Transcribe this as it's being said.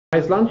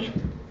Nice lunch?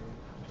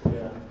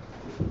 Yeah.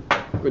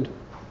 Good.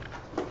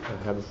 I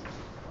have.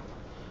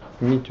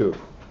 Me too.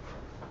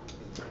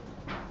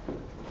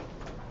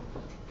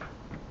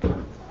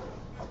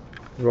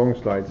 Wrong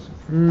slides.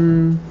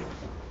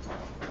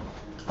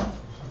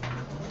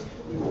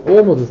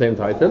 Almost the same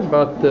title,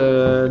 but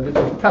this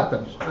is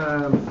patterns.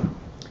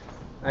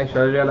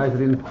 Actually, I realized I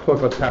didn't talk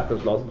about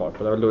patterns last part,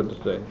 but I will do it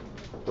today.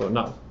 So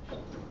now.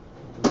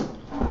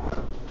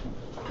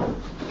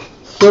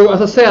 So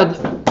as I said,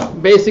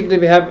 basically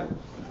we have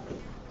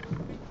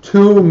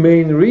two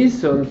main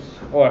reasons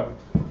to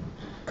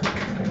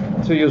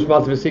use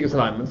multiple sequence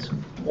alignments.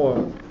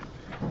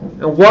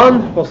 And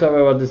one was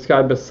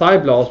described as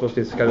SciBLAST, was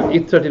this kind of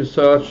iterative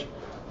search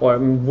or a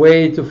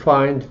way to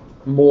find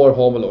more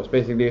homologs,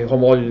 basically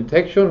homology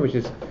detection, which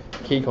is a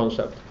key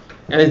concept.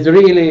 And it's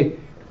really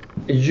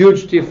a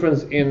huge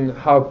difference in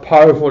how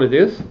powerful it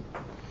is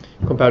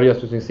compared to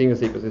just using single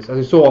sequences. As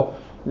you saw,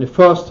 in the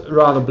first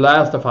round of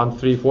BLAST, I found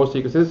 3-4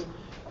 sequences.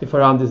 If I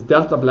run this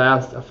Delta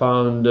BLAST, I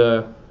found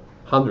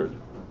 100.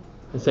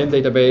 The same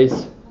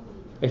database,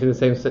 actually the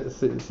same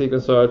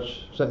sequence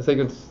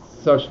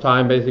search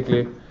time,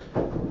 basically,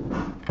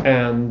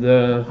 and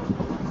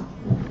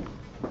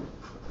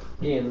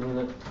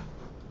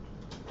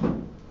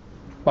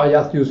by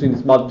just using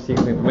this multiple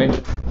sequence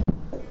information.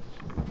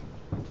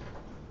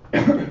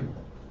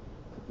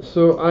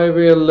 So I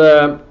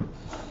will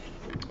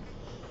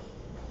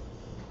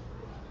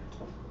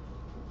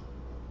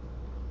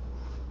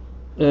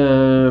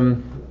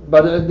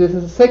but this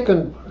is a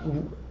second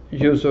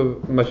use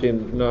of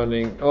machine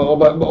learning or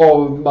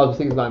multiple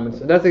sequence alignments.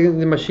 That's in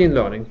the machine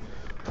learning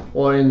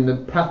or in the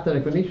pattern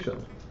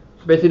recognition.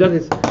 So basically, that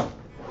is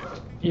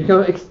you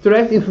can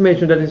extract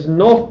information that is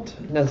not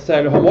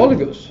necessarily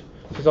homologous.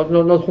 It's not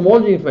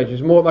homology information.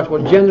 It's much more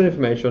general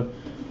information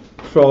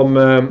from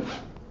a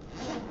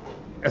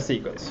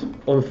sequence,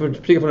 or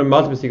particularly from a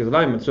multiple sequence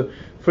alignment. So,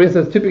 for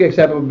instance, a typical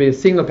example would be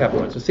signal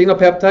peptides. So, signal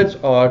peptides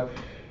are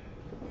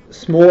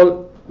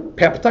small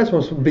peptides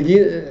from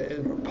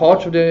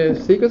parts of the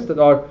sequence that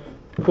are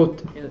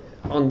put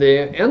on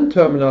the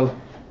N-terminal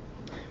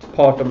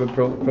part of a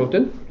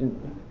protein,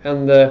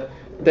 and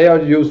they are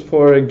used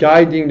for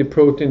guiding the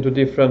protein to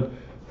different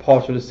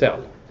parts of the cell.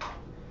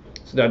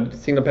 So there are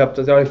signal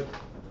peptides. There are a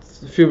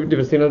few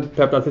different signal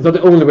peptides. It's not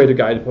the only way to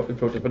guide the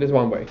protein, but it's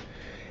one way.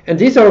 And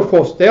these are, of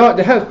course, they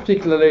have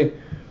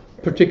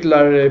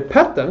particular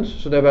patterns.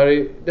 So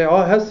they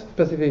all have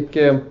specific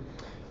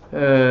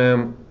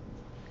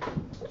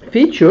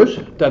features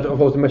that, of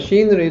course, the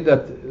machinery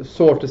that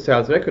sort the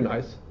cells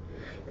recognize,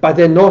 but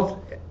they're not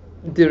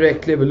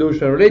directly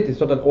evolution related. It's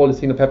not that all the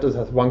signal peptides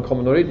has one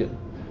common origin.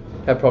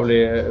 They have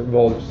probably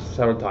evolved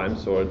several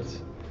times, or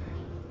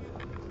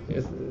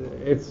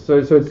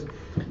so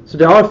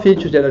there are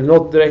features that are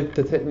not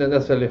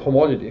necessarily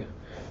homology.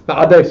 Now,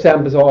 other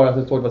examples are, as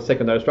I talked about,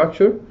 secondary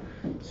structure.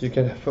 So you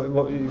can,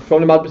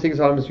 from the multiple sequence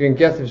elements, you can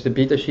guess if it's a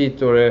beta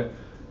sheet or a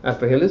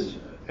alpha helix,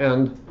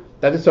 and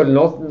that is certainly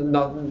not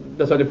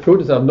that's why the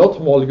proteins are not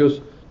homologous.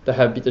 They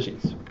have beta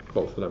sheets,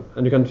 both of them,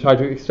 and you can try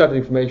to extract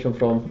information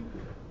from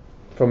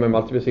a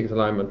multiple sequence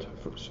alignment.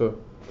 So,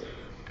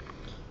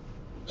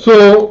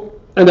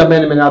 and there are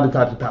many other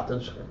types of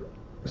patterns.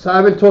 So I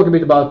will talk a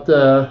bit about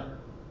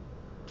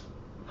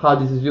how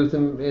this is used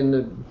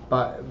in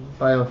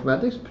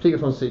bioinformatics, particularly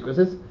from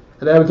sequences, and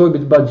then I will talk a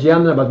bit about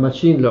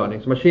machine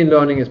learning. So machine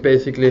learning is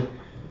basically a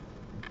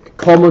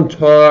common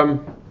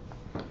term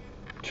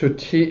to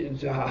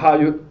how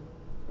you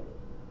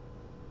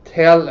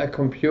tell a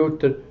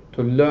computer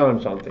to learn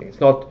something. It's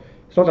not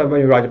like when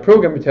you write a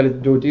program, you tell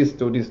it do this,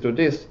 do this, do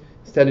this.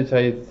 Instead, you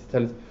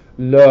tell it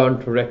learn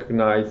to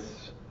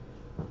recognize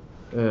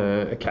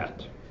a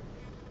cat.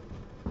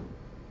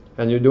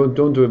 And you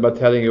don't do it by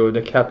telling you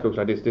the cat looks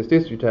like this, this,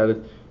 this. You tell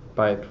it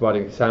by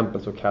providing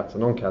examples of cats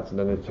and non-cats, and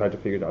then it try to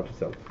figure it out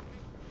itself.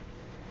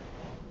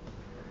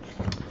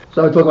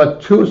 So I talk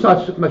about two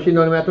such machine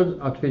learning methods: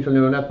 artificial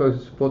neural networks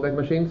and support vector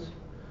machines.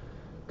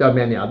 There are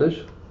many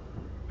others.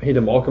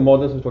 Hidden marker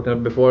models, we talked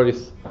about before,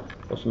 is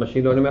also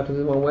machine learning methods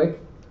in one way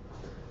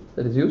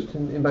that is used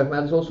in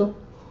bioinformatics also.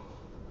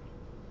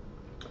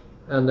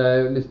 And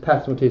this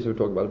pattern notation we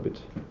talked about a bit.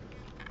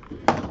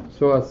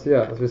 So as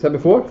we said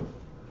before,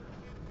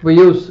 we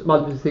use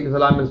multiple sequence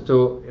alignments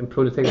to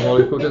improve the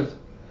technology proteins.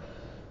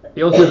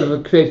 We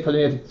also create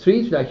phylogenetic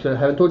trees, which actually I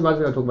haven't talked about,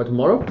 we're going to talk about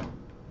tomorrow.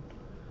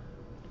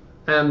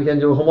 And we can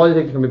do homology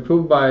detection can be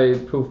proved by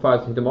proof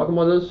files in hidden marker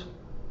models.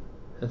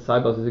 And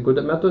SciBLAST is a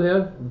good method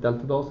here.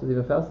 Delta BLAST is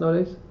even fast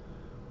nowadays.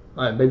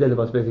 Delta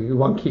BLAST is basically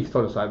one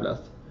kickstart of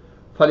SciBLAST.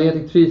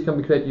 Phylogenetic trees can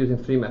be created using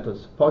three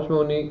methods.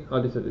 Parsimony,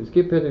 this is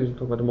skip it, we will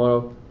talk about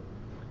tomorrow.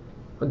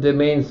 And the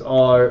mains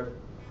are,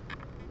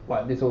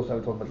 well, this also I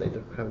will talk about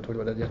later. I haven't talked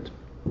about that yet.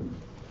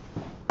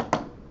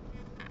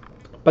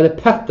 But a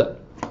pattern.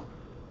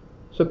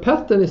 So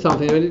pattern is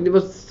something, it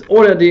was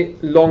already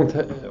long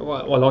time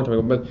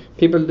ago, but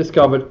people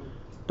discovered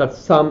that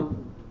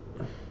some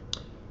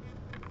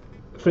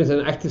for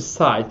instance, an active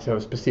site have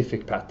a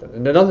specific pattern,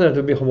 and it doesn't have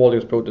to be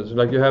homologous proteins. So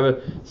like you have a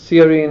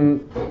serine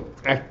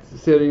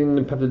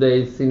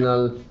peptidase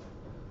signal,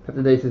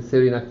 peptidases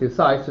serine active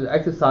site. So the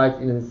active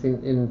site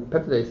in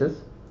peptidases,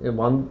 in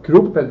one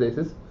group of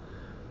peptidases,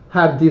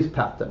 have this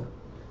pattern.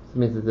 So it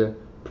means that the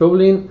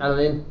proline,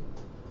 alanine,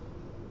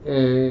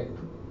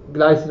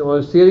 glycine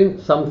or serine,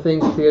 something,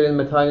 serine,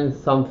 methionine,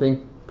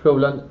 something,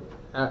 proline,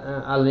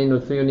 alanine or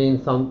threonine,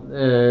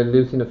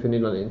 leucine or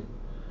phenylalanine.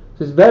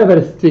 So it's very,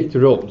 very strict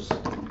rules.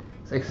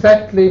 It's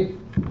exactly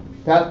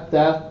that,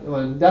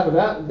 one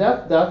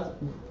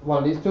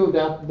of these two,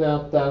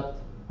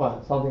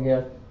 well, something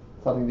here,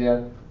 something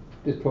there.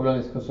 This proline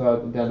is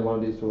conserved, then one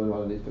of these two and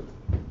one of these two.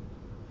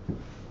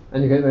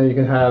 And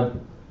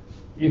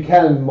you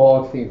can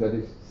mark things that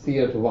is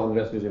 0 to 1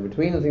 residues in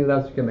between and things like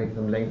that, so you can make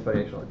some length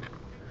variation on it.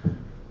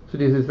 So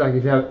this is like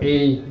if you have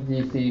A,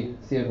 D, C,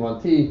 0 to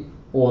 1, T,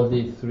 all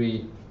these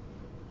three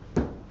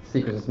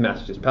sequences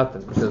match this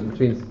pattern. So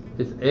between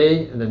it's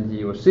A and then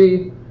G or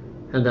C,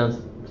 and then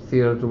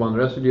 0 to 1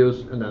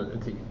 residues, and then a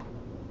T.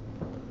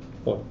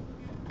 Or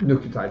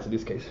nucleotides in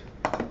this case.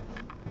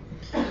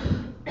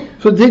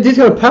 So these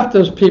kind of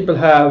patterns people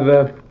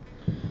have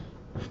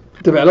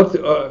developed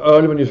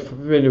early when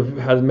you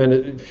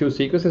had few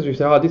sequences. You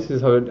say, this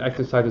is how an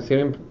active site of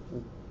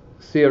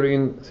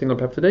serine signal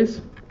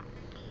peptidase.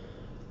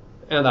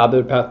 And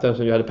other patterns,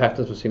 and you had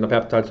patterns for signal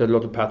peptides, a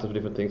lot of patterns for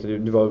different things. So you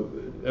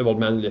evolved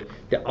manually.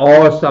 There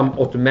are some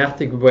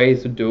automatic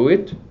ways to do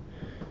it,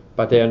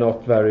 but they are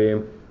not very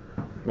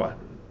well.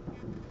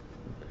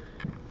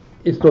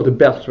 It's not the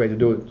best way to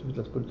do it.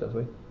 Let's put it that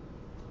way.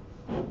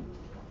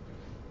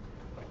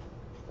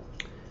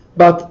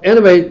 But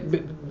anyway,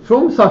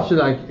 from such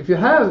if you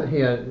have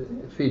here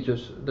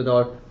features that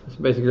are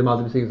basically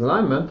multiple sequence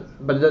alignment,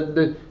 but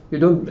you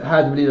don't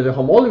have to believe that they're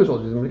homologous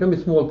organisms. It can be a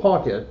small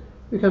part here.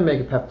 You can make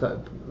a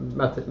peptide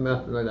method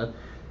like that.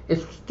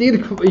 It's still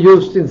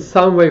used in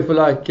some way for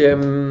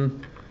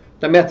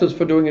the methods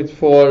for doing it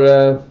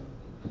for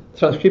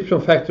transcription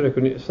factor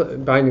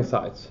binding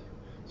sites.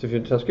 So if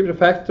your transcription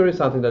factor is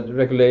something that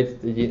regulates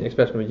the gene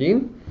expression of a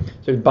gene,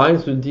 so it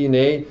binds to the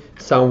DNA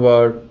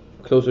somewhere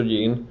closer to the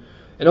gene.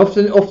 And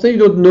often you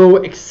don't know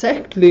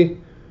exactly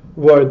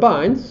where it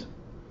binds.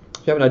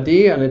 You have an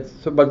idea,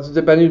 and but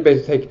then you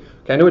basically take,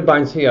 okay, I know it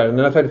binds here, and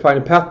then I try to find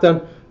a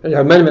pattern, and you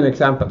have many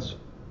examples.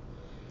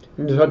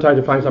 And you try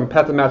to find some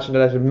pattern matching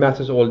that actually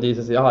matches all these,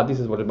 and say, this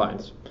is what it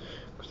binds.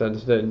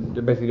 Because then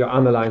they're basically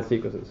unaligned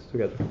sequences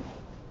together.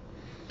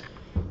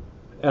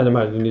 And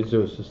you need to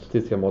do a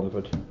statistical model for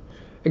it.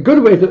 A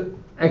good way to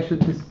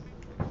actually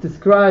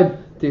describe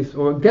this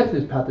or get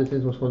this pattern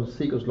is what's called a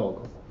sequence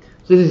log.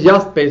 So this is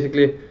just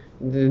basically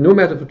no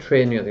method for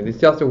training anything. It's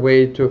just a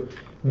way to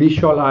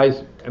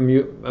visualize a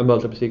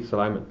multiple sequence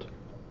alignment.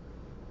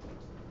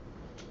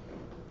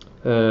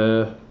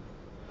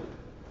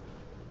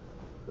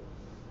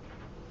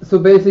 So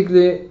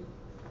basically,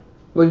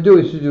 what you do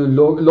is you do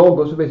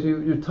logo. So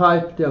basically, you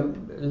type the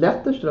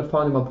letters that are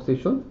found in one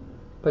position,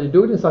 but you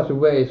do it in such a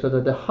way so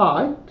that the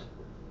height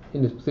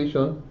in this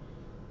position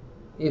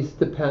is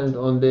dependent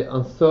on the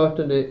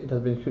uncertainty it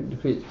has been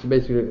decreased. So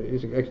basically,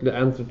 it's actually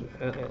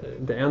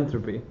the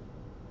entropy.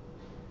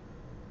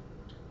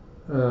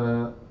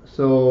 You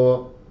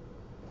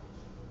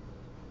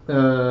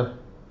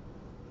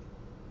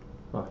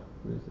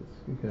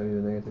can read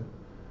the negative.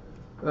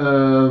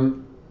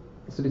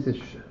 So this is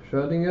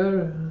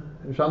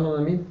Schrödinger, Shannon,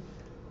 I mean.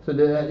 So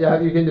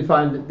you can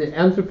define the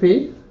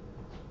entropy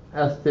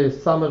as the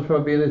sum of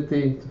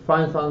probability to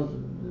find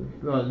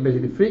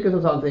basically frequency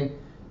of something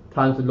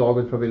times the log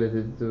of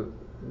probability to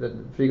that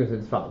frequency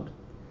is found,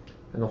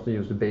 and often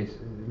use the base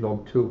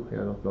log 2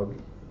 here, not log,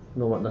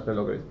 not the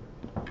logarithm.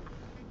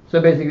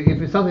 So basically,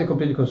 if it's something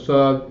completely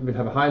conserved, it will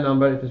have a high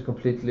number. If it's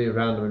completely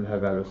random, it will have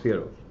a value of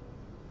 0.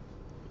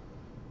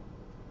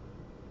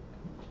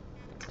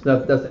 So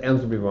that's the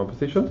entropy of one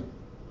position.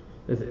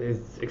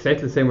 It's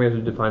exactly the same way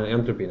to define an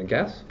entropy in a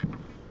gas,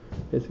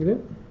 basically.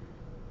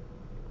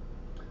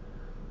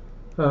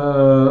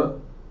 So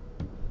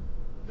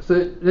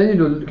then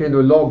you can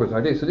do logos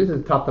like this. So this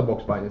is Tata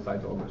box binding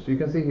site logos. So you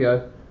can see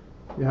here,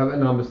 you have a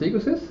number of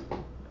sequences,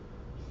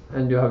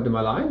 and you have them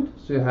aligned.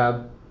 So you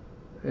have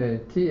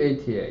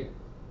TA.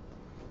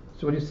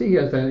 So what you see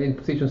here is that in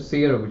position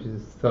 0, which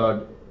is the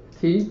third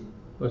T,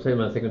 or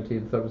second T,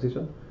 the third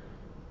position,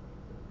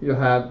 you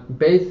have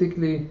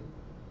basically,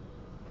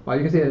 well,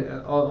 you can see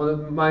on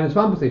the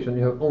 -1 position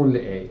you have only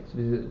A. So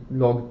this is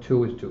log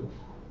 2 is 2.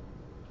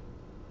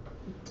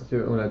 So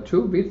you only have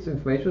 2 bits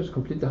information, is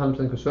completely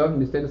 100% conserved in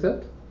this data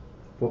set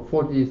for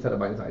 40 Tata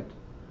binding site.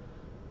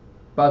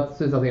 But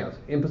there's something else.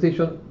 In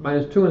position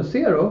 -2 and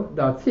 0,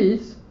 there are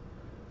T's,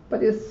 but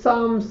there's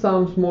some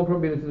small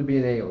probability to be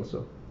an A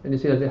also. And you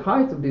see that the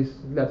height of these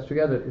letters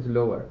together is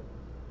lower.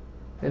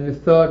 And in the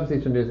third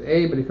position there's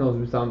A, but it can also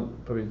be some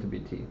probability to be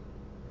T.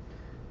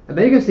 And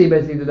then you can see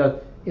basically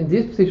that in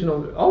this position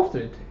after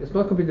it, it's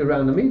not completely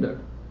random either.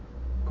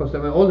 Because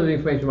when all the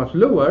information is much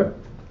lower,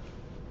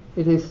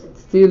 it is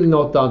still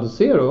not down to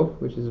 0,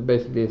 which is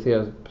basically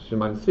 0 position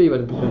 -3, but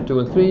in position 2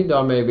 and 3 there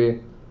are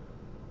maybe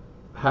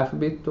half a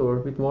bit or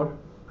a bit more,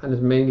 and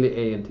it's mainly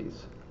A and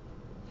T's.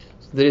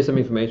 So there is some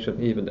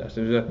information even there.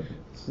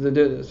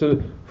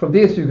 So from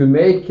this you can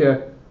make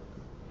a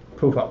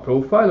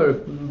profile, or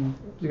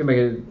you can make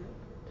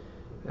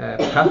a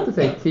pattern,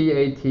 say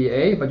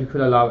TATA, but you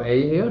could allow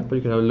A here, but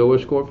you can have a lower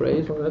score for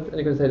A, something like that, and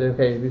you can say that,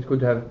 okay, it's good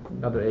to have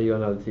another A or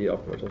another T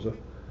afterwards also.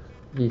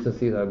 G's and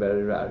C's are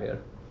very rare here,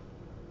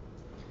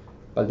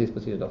 but this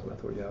position doesn't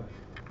matter what you have.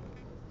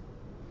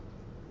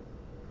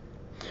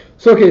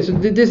 So okay, so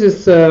this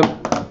is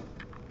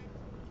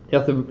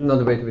just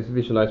another way to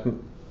visualize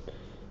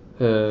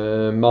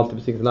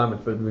multiple single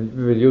alignment, but we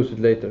will use it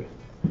later.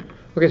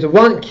 Okay, so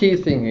one key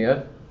thing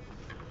here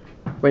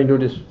when you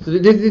do this, so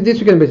this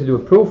you can basically do a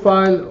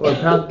profile or a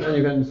pattern, and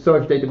you can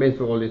search database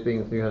for all these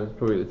things. You have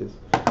probabilities,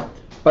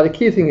 but the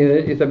key thing here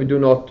is that we do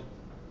not,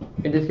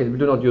 in this case, we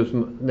do not use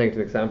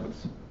negative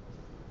examples.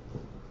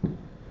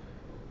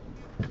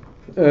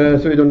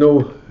 So we don't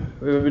know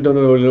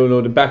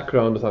the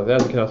background or something.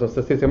 We can have some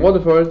statistical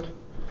model for it,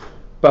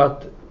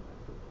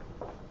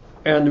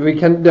 and we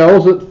can. There are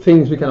also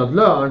things we cannot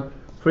learn.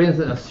 For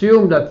instance,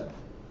 assume that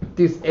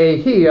this A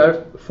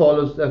here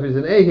follows that is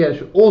an A here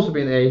should also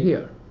be an A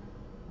here.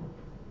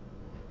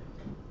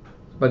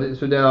 But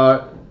so there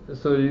are.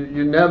 So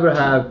you never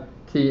have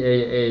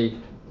TAA.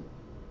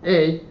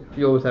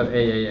 You always have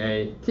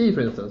AAAT,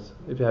 for instance,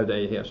 if you have the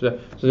A here. So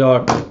there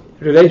are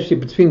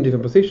relationship between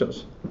different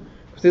positions.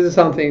 This is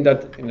something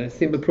that in a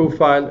simple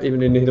profile,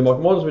 even in the hidden mark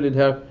models we did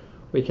here,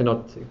 we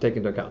cannot take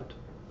into account,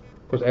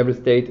 because every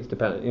state is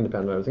independent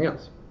of everything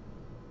else.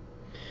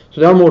 So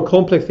there are more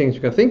complex things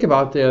you can think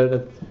about there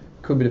that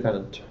could be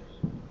dependent.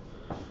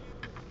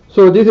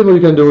 So this is what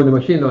you can do in the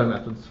machine learning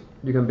methods.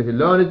 You can basically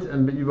learn it,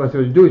 and what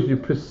you do is you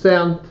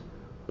present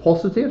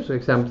positive, so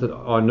examples that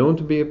are known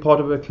to be a part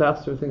of a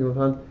class or thing,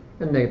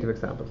 and negative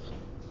examples.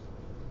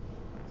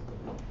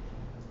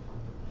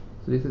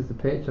 So this is the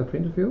page I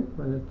printed for you,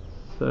 and it's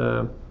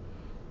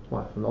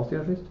well, from last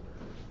year at least,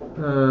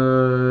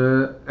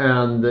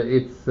 and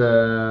it's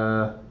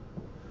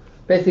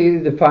basically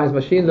defines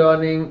machine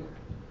learning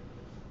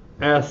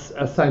as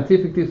a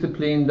scientific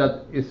discipline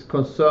that is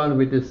concerned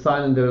with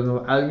design and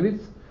development of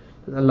algorithms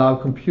that allow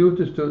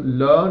computers to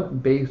learn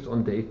based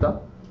on data,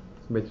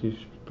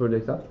 basically pure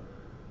data,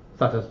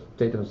 such as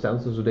data from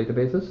sensors or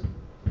databases.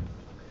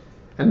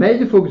 A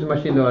major focus of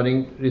machine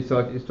learning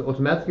research is to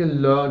automatically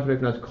learn to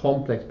recognize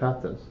complex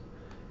patterns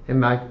and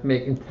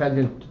make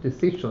intelligent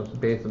decisions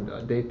based on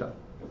the data.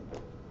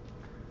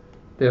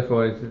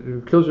 Therefore,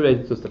 it's closely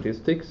related to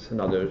statistics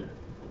and other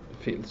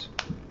fields.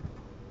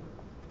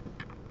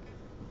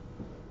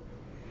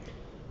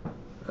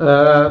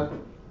 So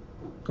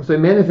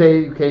in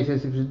many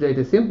cases, if the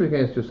data is simple, you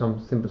can just do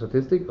some simple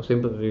statistics or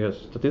simple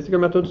statistical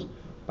methods.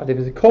 But if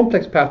it's a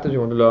complex pattern you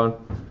want to learn,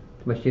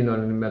 the machine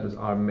learning methods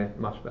are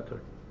much better.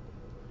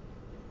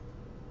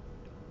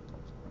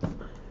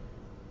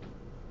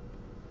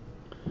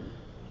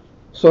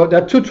 So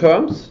there are two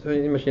terms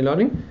in machine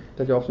learning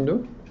that you often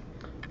do,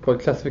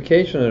 called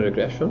classification and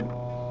regression.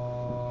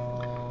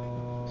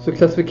 So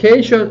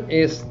classification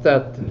is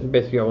that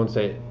basically I want to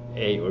say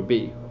A or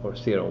B or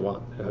 0 or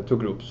 1. I have two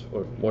groups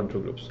or more than two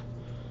groups.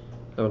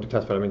 I want to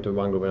classify them into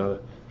one group or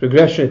another.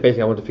 Regression is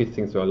basically I want to fit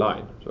things to a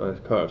line, so a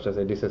curve. So I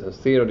say this is a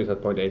 0, this is a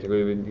 0.8,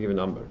 so give a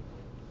number.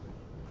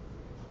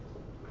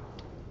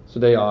 So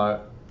they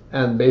are,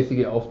 and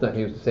basically often I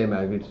can use the same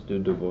algorithms to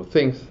do both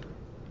things.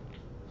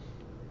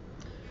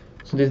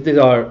 So these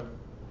are,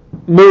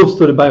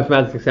 most of the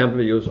bioinformatics examples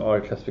we use are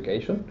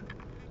classification.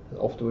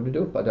 That's often what we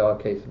do, but there are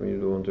cases when you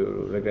do want to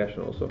do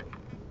regression also.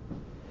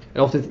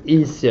 And often it's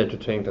easier to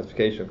train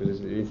classification because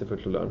it's easier for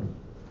it to learn.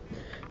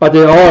 But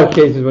there are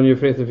cases when you,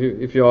 for instance,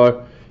 if you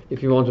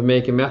want to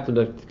make a method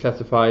that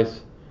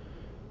classifies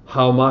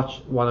how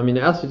much one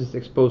amino acid is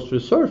exposed to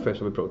the surface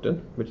of a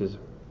protein, which is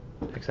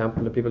an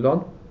example that people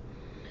done.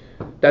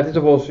 That is,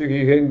 of course, you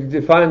can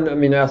define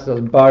amino acids as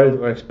buried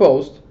or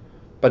exposed,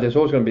 but there's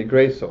always going to be a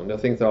gray zone. There are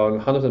things that are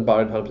 100%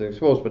 buried, 100%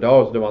 exposed, but there are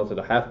also the ones that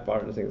are half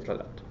buried and things like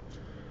that.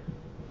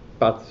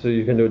 But so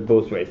you can do it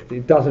both ways.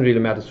 It doesn't really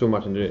matter so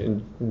much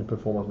in the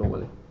performance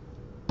normally.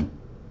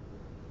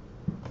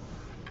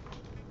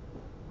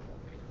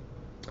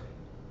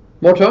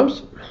 More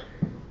terms.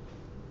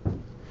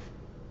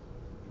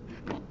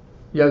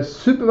 You have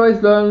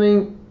supervised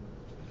learning,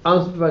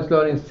 unsupervised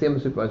learning,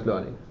 semi-supervised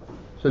learning.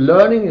 So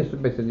learning is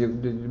basically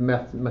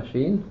the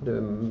machine,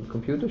 the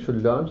computer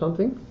should learn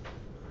something.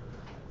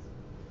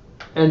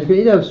 And you can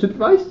either have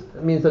supervised,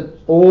 it means that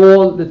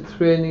all the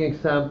training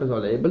examples are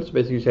labeled. So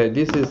basically you say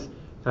this is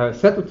a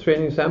set of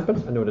training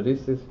examples. I know that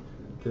this is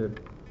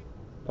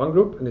one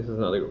group and this is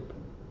another group.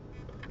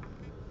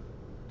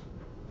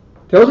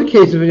 There are also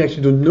cases where you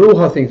actually don't know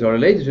how things are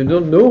related. You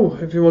don't know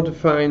if you want to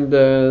find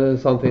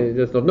something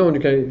that's not known. You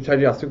can try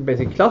to just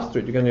basically cluster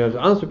it. You can use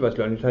unsupervised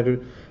learning. You try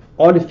to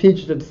all the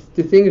features that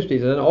distinguish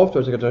these, and then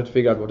afterwards you can try to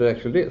figure out what it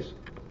actually is.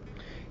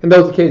 In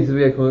those cases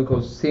we are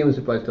called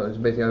semi-supervised learning.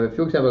 So basically I have a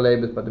few example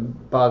labels, but the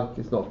bulk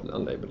is not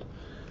unlabeled.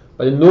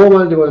 But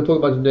normally what I talk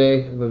about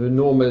today, what we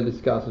normally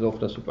discuss is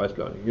often supervised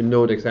learning. You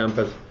know the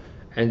examples,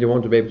 and you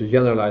want to be able to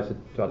generalize it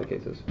to other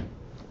cases.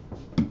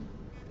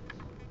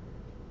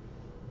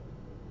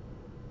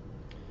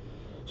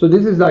 So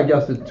this is like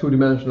just a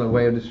two-dimensional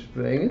way of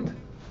displaying it.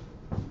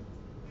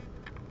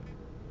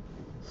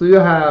 So you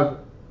have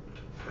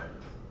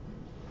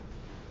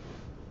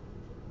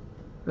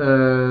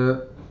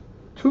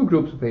two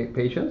groups of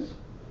patients,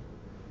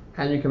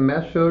 and you can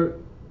measure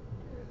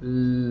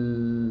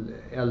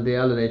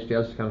LDL and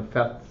HDL, so kind of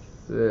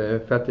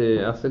fatty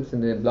acids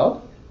in the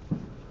blood.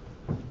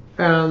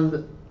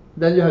 And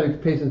then you have the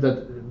patients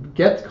that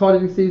get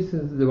cardiac disease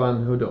and the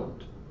one who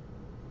don't.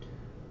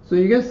 So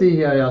you can see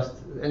here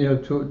and you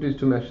have these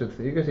two measures.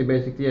 You can see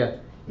basically, yeah,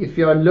 if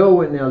you are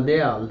low in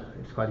LDL,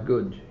 it's quite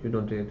good. You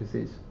don't get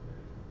disease.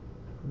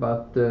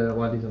 But these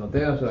are not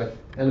there. So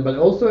but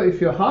also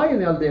if you're high in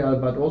LDL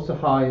but also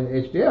high in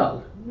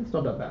HDL, it's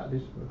not that bad.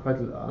 It's quite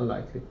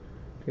unlikely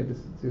to get this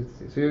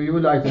disease. So you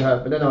would like to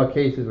have, but then there are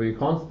cases where you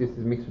can't. This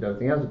is mixed with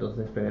everything else. It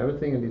doesn't explain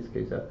everything in this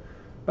case.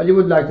 But you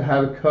would like to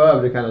have a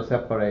curve that kind of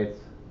separates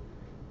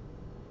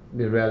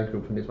the rel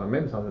group from this one,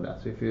 maybe something like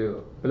that. So if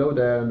you below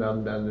there,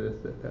 then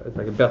it's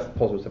like a best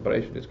possible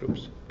separation of these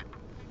groups.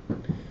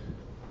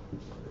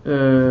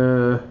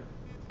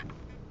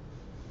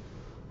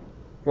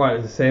 Well,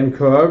 it's the same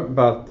curve,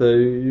 but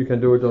you can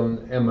do it on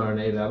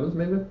mRNA levels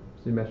maybe.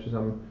 So you measure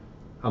some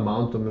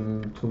amount of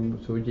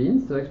two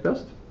genes that are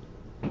expressed.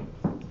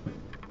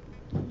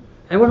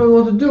 And what we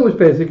want to do is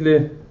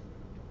basically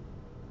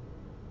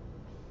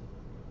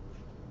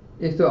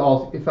is to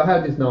ask, if I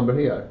have this number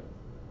here,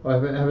 or I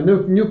have a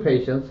new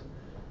patients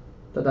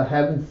that I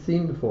haven't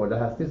seen before that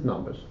has these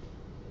numbers,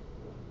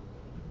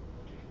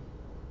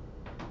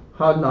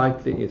 how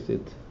likely is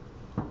it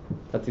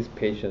that these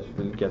patients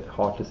will get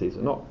heart disease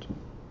or not?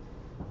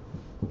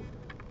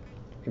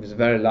 If it's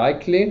very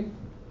likely,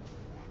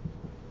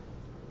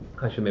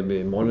 I should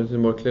maybe monitor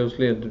more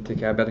closely and take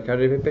care of better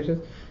care of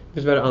patients. If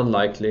it's very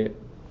unlikely,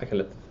 I can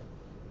let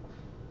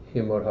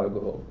him or her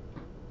go home.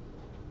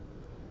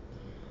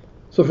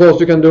 So first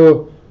you can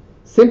do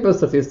simple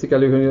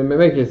statistical, you can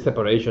make a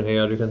separation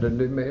here, you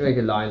can make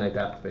a line like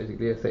that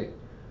basically. Say,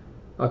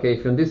 okay,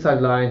 if you're on this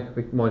side line,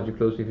 we monitor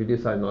closely. If you're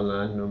this side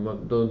line,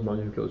 don't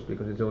monitor closely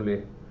because it's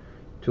only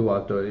 2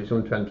 out of, it's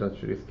only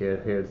 20% risk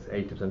here. Here it's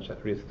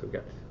 80% risk to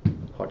get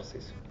heart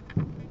disease.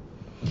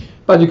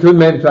 But you could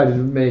maybe try to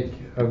make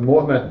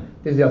more.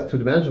 This is just 2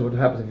 dimensions. What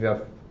happens if you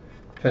have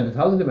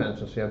 20,000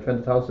 dimensions? You have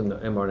 20,000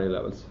 mRNA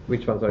levels.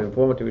 Which ones are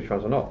informative? Which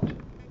ones are not?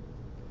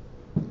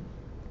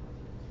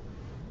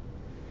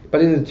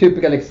 But it's a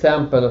typical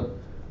example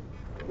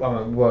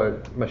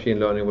where machine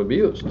learning will be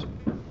used.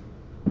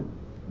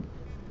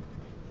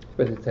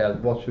 Basically tell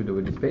what should we do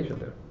with this patient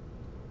here.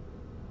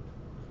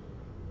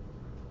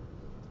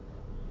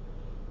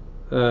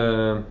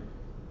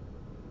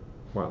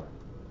 Well,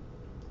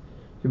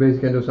 you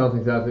basically can do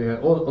something that you can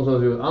also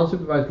do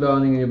unsupervised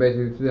learning, and you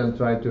basically then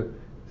try to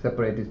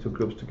separate these 2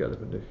 groups together.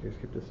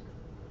 Skip this.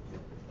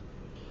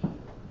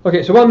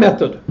 Okay, so one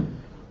method.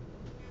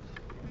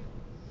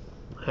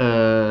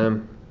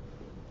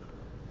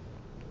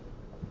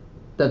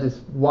 That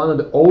is one of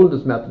the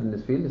oldest methods in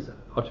this field is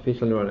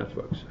artificial neural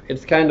networks.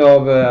 It's kind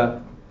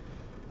of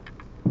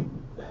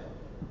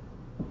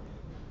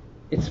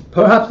it's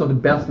perhaps not the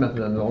best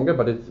method any longer,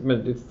 but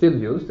it's still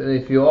used, and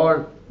if you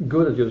are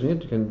good at using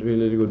it, you can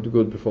really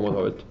good performance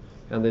of it,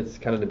 and it's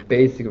kind of the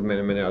basic of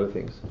many other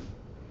things.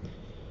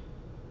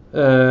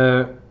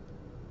 So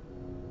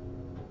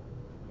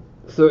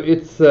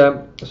it's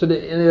so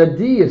the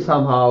idea is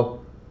somehow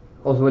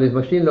also what is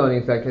machine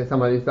learning is like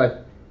somehow it's like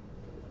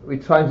we're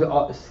trying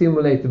to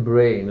simulate the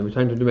brain, and we're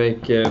trying to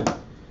make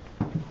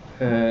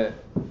let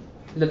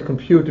the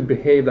computer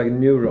behave like a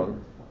neuron.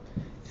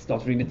 It's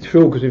not really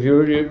true, because if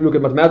you look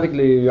at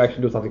mathematically, you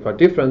actually do something quite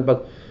different,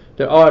 but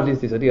there are at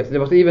least these ideas. There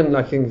was even,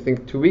 I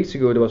think 2 weeks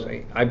ago, there was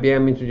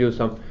IBM introduced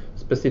some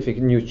specific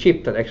new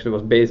chip that actually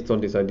was based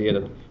on this idea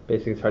that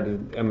basically tried to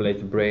emulate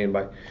the brain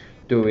by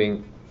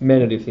doing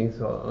many of these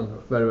things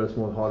on very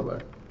small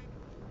hardware.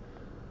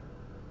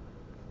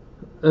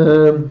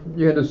 You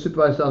can do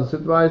supervised and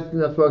unsupervised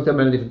networks. There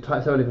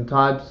are several different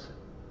types.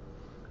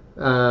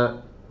 I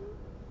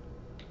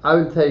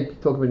will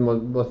talk a bit more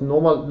about the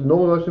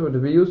normal version. What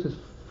we use is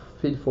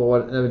feed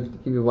forward, and I will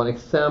give you one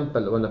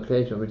example of an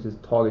application, which is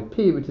target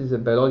P, which is a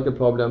biological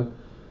problem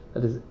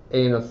that is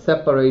aimed at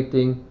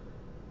separating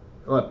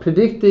or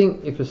predicting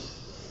if a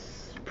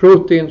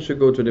protein should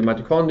go to the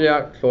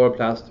mitochondria,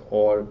 chloroplast,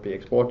 or be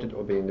exported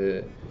or be in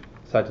the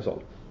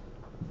cytosol.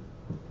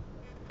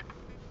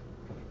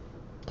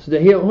 So the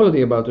whole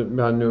idea about the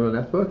neural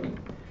network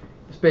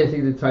is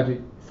basically to try to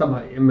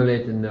somehow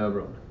emulate a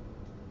neuron.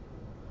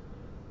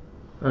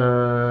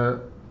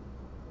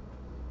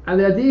 And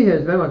the idea here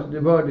is very much,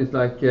 the word is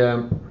like,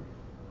 when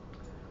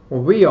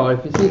we are,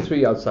 if you see a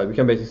tree outside, we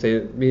can basically say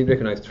we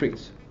recognize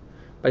trees.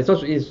 But it's not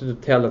so easy to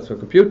tell that to a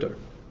computer.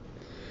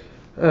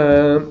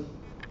 So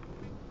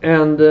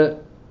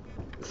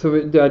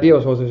the idea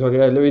was also,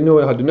 okay, we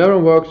know how the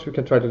neuron works, we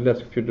can try to let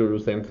the computer do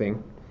the same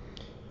thing.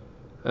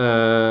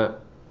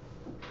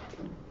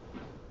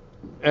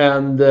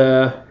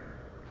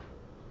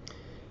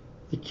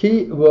 The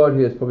key word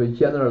here is probably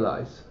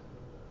generalize.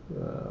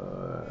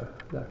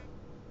 There.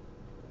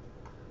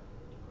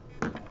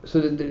 So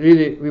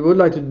really, we would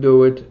like to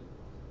do it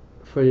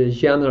for a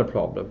general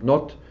problem,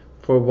 not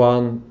for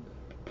one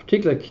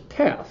particular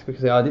task.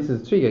 Because this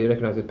is 3, you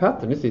recognize the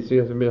pattern. This is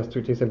 3, just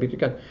 2 things, and you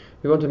can.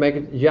 We want to make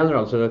it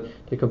general so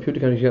that the computer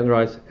can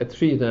generalize a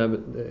 3,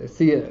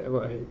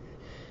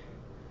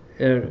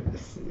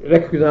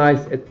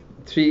 recognize a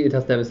 3 it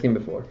has never seen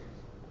before.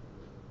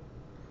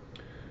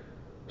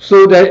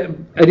 So the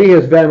idea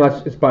is very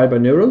much inspired by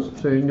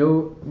neurons. So you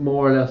know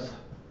more or less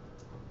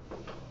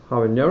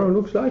how a neuron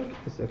looks like.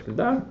 It's actually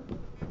there.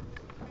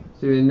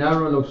 So a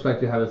neuron looks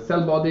like you have a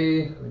cell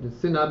body with a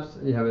synapse,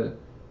 and you have a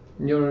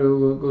neuron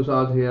who goes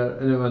out here,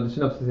 and when the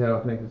synapses here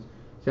are connected.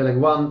 So you have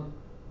like one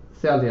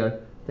cell here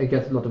that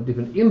gets a lot of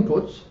different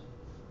inputs,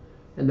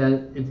 and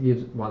then it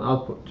gives one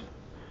output.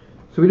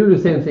 So we do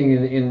the same thing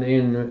and then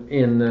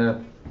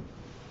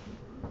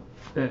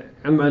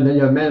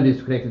you have many of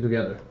these connected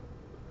together.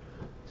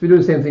 So we do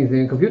the same thing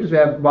in computers. We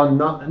have one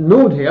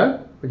node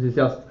here, which is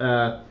just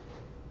a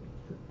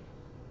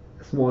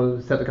small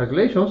set of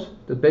calculations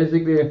that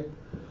basically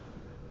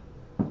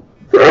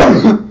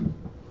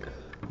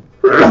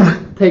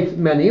takes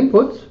many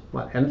inputs,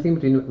 well, anything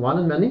between 1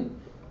 and many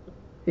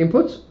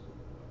inputs,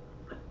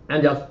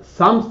 and just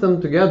sums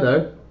them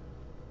together,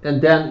 and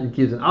then it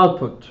gives an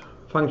output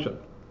function.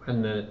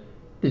 And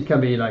it can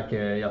be like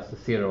just a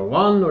 0 or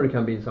 1, or it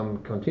can be some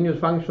continuous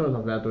function or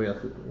something like that, or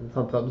just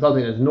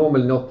something that's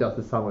normally not just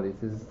the sum of this.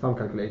 It's some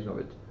calculation of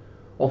it.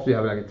 Often you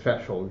have like a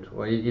threshold,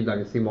 or either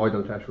like a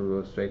sigmoidal threshold or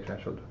a straight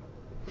threshold.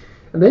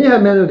 And then you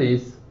have many of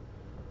these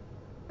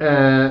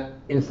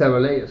in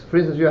several layers. For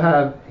instance, you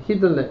have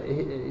hidden layers.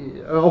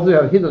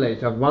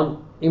 You have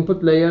one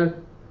input layer,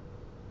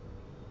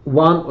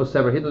 one or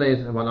several hidden layers,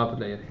 and one output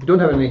layer. If you don't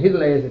have any hidden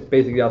layers, it's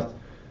basically just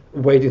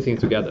weighting things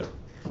together.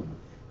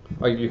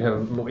 Or you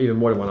have even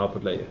more than one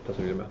output layer.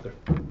 Doesn't really matter.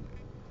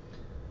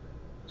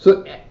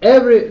 So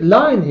every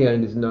line here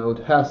in this node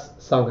has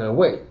some kind of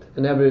weight,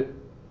 and every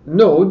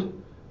node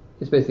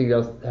is basically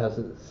just has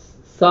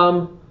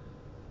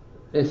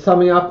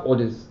summing up all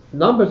these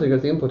numbers that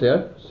gets input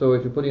here. So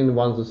if you put in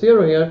 1 to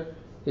 0 here,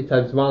 it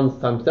has 1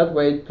 times that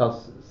weight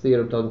plus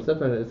 0 times that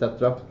weight,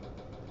 etc.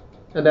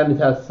 And then it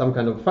has some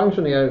kind of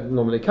function here,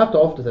 normally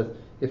cutoff, that says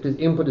if this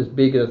input is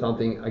bigger than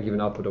something, I give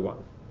an output of 1.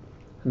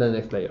 And then the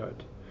next layer,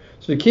 right?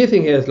 So the key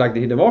thing here is like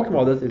the hidden market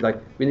models is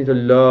like we need to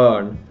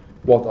learn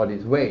what are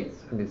these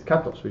weights and these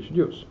cutoffs we should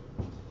use.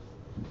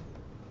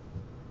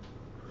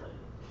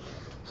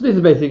 So this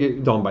is basically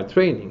done by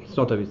training. It's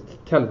not that we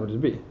tell it what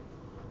it be.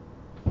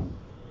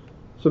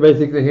 So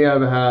basically here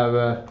we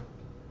have,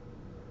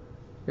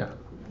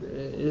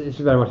 it's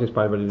very much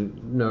inspired by the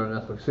neural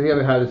network. So here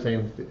we have the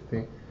same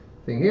thing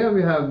here.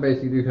 We have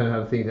basically, you can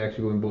have things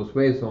actually going both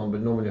ways on,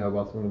 but normally you have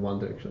only one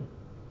direction.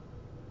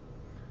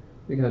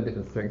 You can have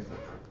different strengths.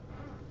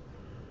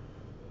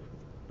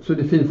 So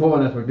the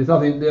feed-forward network, there's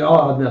nothing, there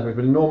are other networks,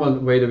 but the normal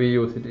way that we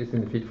use it is in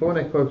the feed-forward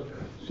network.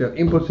 So you have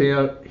inputs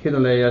here,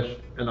 hidden layers,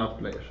 and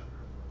output layers.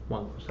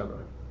 One or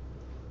several.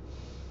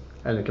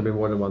 And it can be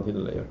more than one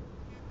hidden layer.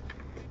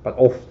 But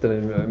often,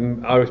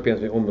 in our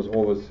experience, we almost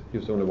always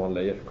use only one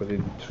layer, because the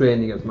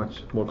training is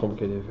much more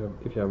complicated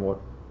if you have more.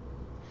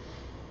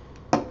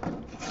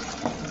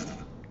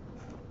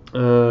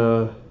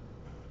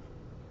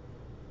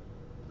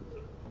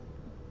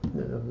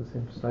 That's the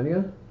same slide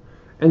again.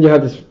 And you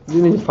have this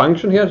unique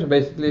function here, so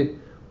basically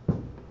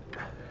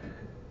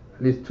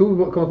these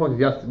two common functions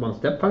just one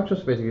step function.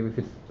 So basically if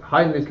it's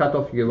high in this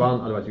cutoff you get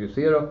 1, otherwise you get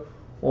 0,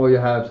 or you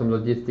have some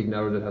logistic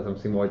neuron that has some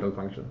sigmoidal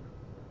function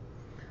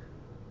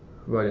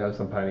where you have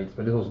some parameters,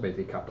 but it's also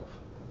basically cutoff.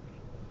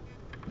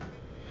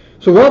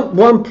 So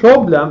one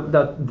problem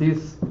that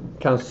this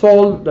can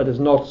solve that is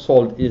not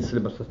solved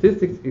easily by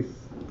statistics is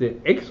the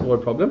XOR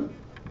problem.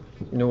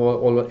 You know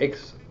all what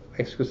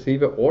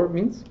exclusive OR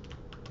means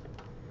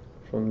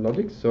from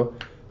logic. So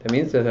that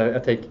means that I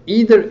take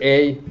either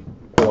A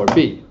or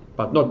B,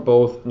 but not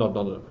both, not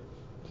none of them.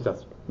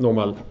 That's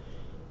normal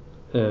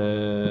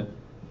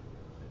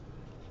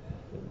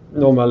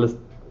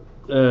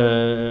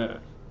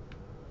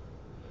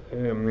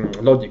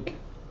logic.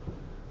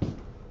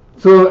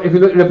 So if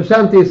you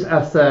represent this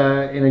as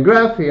in a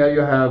graph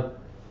here,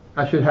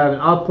 I should have an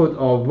output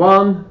of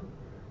 1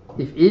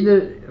 if you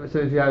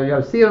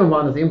have 0 and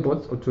 1 as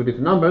inputs, or two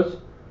different numbers.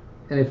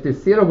 And if it's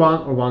 0,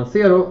 1 or 1,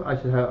 0, I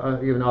should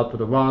have give an output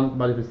of 1.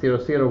 But if it's 0,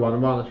 0,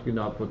 1, 1, I should give an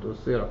output of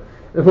 0.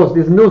 And of course,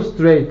 there's no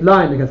straight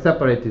line that can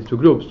separate these two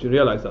groups. Do you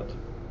realize that?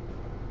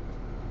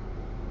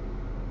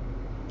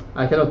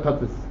 I cannot put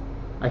this.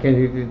 I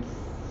can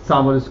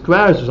sum of the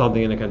squares or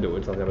something, and I can do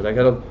it. But I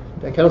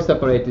cannot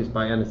separate this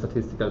by any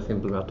statistical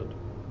simple method.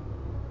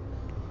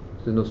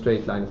 So there's no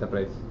straight line that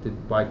separates the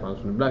white ones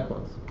from the black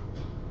ones.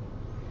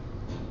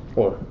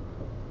 Or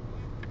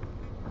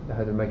I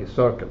had to make a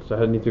circle, so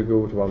I need to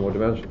go to one more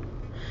dimension.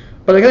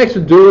 But I can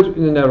actually do it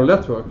in a neural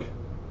network.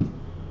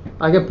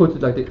 I can put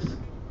it like this.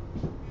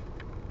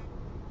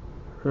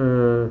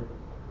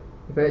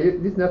 If I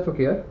use this network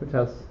here, which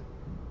has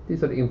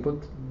These are the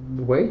input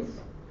weights.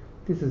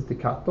 This is the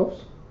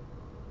cutoffs.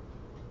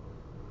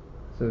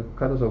 So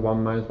cutoffs are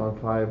 1 minus 1,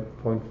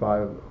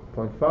 5.5,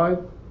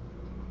 0.5,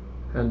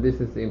 and this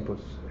is the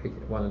inputs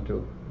 1 and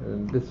 2.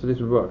 And this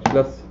works.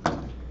 Let's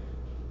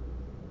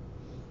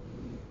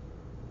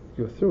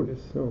go through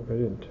this. No, I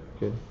didn't.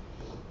 Okay.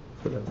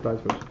 So that's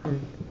slides first.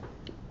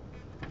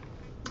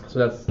 So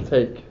let's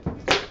take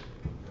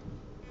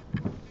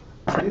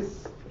this.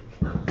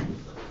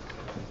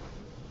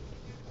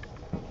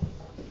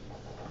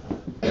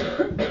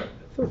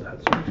 I thought I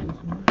had solutions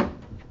somewhere. Let's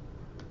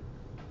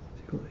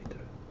go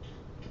later.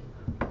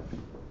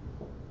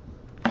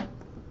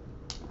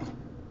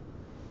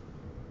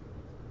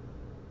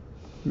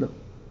 No,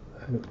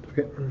 I don't.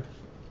 Okay.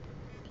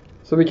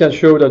 So we can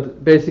show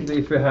that basically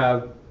if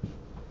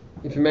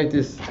you make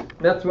this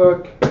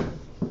network,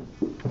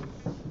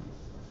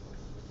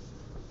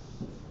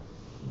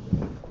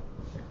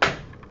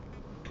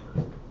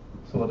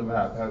 so what do we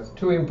have? We have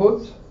 2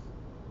 inputs,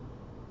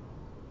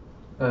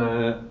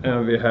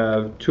 and we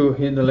have 2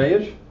 hidden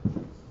layers,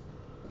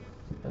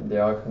 and they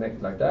are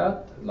connected like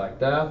that, and like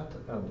that,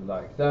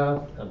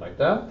 and like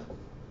that,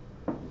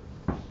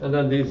 and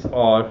then these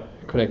are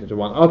connected to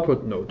one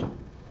output node.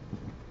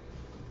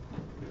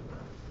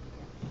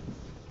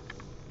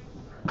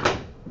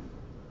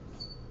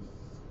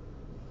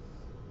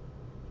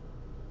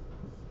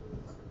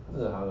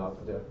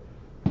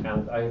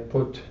 And I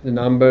put the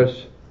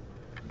numbers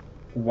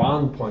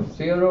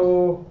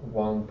 1.0, 1.0,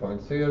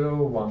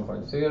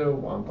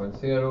 1.0,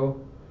 1.0,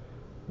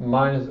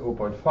 minus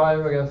 0.5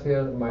 I guess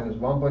here, minus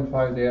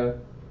 1.5 there,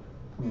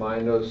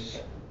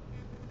 minus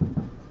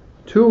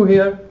 2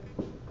 here,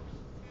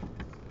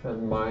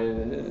 and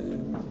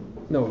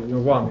no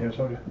 1 here,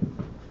 sorry.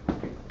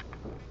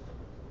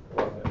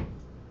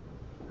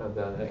 And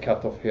then a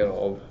cutoff here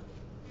of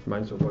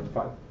minus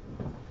 0.5.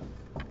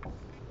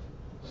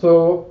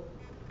 So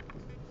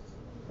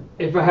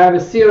if I have a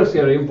 0,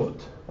 0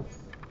 input,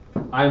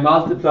 I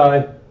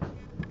multiply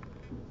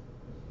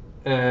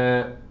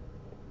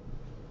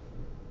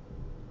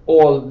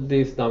all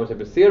these numbers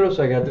with 0,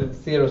 so I get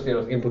 0,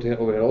 0 input here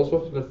over here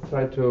also. So let's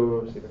try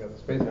to see if I get the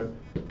space here.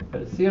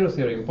 0,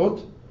 0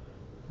 input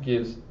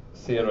gives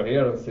 0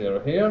 here and 0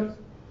 here.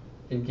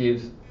 It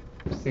gives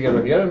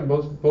 0 here in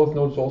both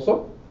nodes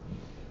also,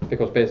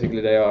 because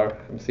basically they are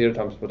 0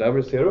 times whatever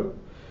is 0.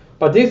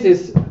 But this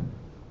is,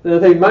 then I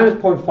take minus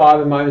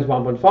 0.5 and minus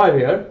 1.5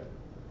 here.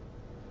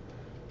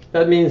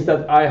 That means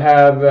that I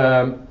have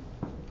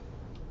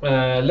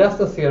less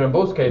than 0 in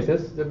both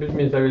cases. That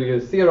means I will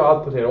get 0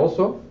 output here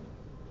also.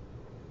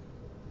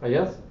 I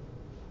guess.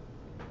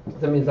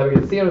 That means I will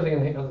get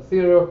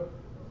 0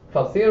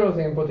 plus 0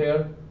 input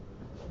here.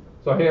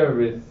 So here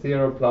will be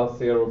 0 plus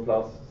 0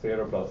 plus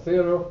 0 plus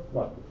 0.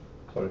 Well,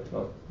 sorry,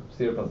 no,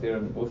 0 plus 0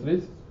 in both of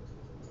these.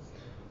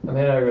 And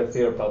here I get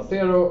 0 plus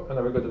 0, and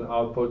I will get an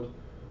output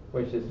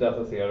which is less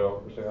than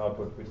 0, which is an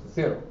output which is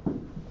 0.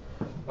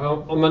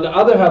 On the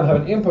other hand, I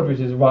have an input which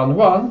is 1,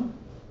 1.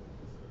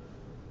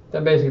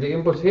 Then basically the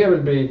inputs here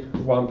will be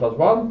 1 plus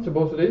 1 to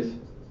both of these.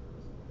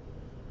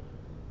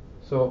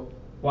 So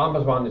 1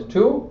 plus 1 is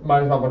 2,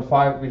 minus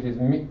 1.5, which is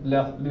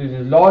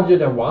larger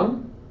than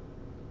 1.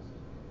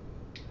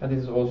 And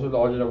this is also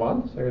larger than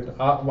 1. So I get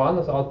 1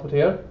 as output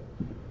here.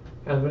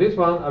 And for this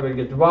one, I will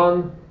get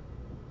 1,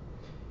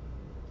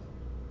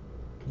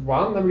 I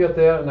will get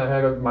there, and I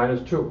have got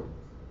minus 2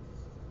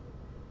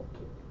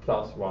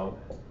 plus 1.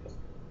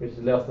 Which is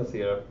less than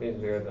 0,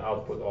 means we get an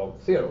output of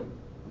 0.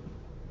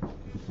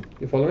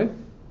 You follow me?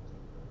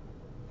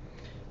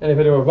 And if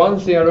I do a 1,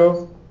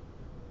 0,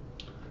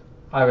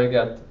 I will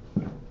get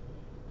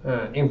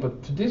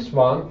input to this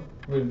one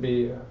will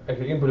be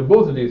actually input to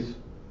both of these.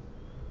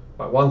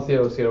 1,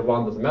 0, 0,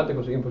 1 doesn't matter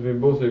because input to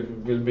both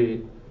will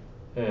be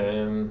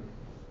 1,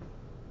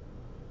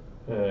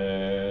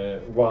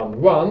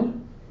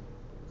 1.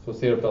 So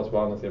 0 plus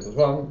 1 and 0 plus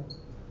 1.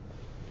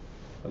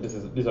 And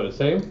these are the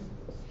same.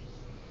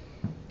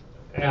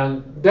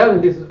 And then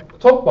this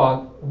top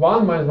one,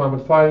 1 minus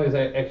 1.5 is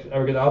I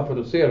will get the output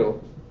of 0.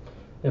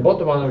 In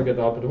bottom one I will get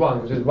the output of 1,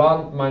 because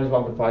 1 minus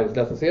 1.5 is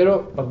less than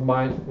 0, but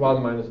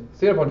 1 minus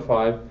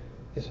 0.5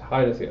 is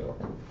higher than 0.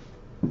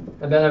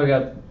 And then I will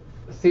get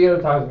 0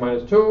 times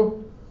minus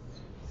 2,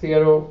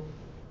 0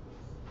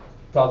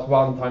 plus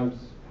 1 times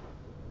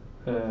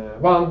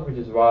 1, which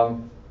is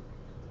 1,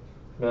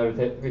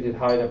 which is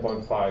higher than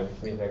 0.5,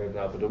 which means I get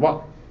the output of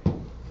 1.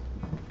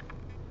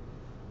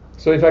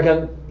 So if I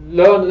can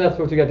learn the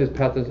network to get these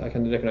patterns, I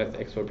can recognize the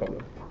XOR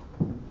problem.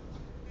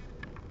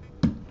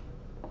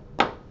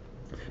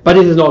 But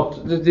this is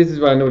not, this is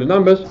where I know the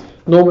numbers.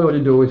 Normally what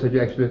you do is that you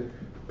actually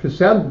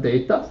present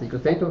data,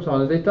 sequence data or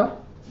some data,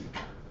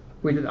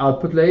 with an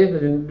output layer,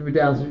 with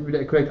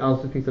the correct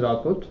answer fixed to the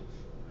output.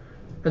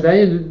 And then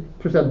you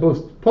present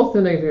both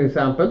positive and negative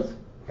examples.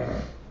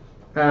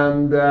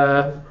 And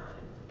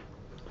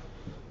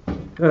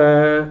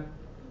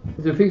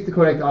you fix the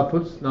correct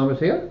outputs numbers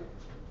here.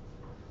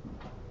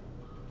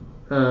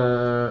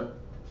 And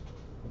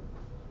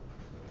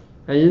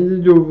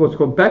you do what's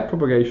called back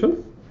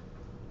propagation.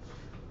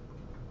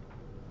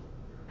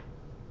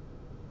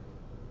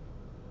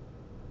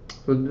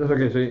 So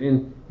okay, so if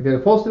you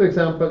have a positive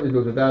example, it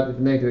looks like that. If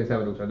a negative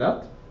example, it looks like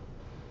that.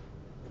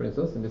 For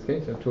instance, in this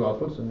case, you have two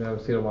outputs, and you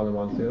have 0, 1, and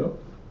 1, 0.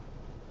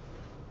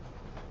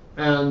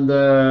 And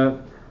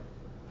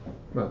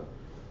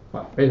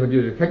basically,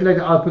 you calculate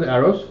the output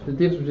errors, the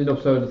difference between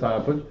observed and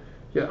desired output.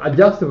 You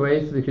adjust the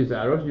ways to decrease the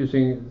errors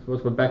using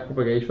what's called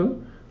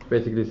backpropagation.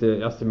 Basically, it's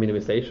just a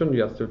minimization.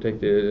 You have to take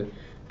the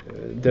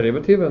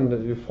derivative and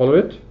you follow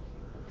it,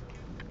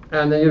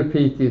 and then you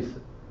repeat this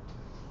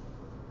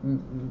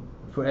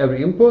for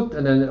every input,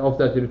 and then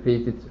after that you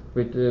repeat it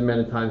with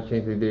many times,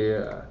 changing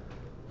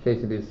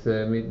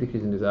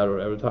decreasing this error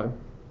every time.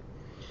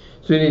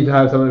 So you need to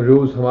have some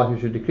rules how much you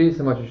should decrease,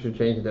 how much you should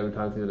change it every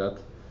time, things like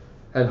that,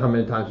 and how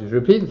many times you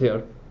should repeat it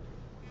here.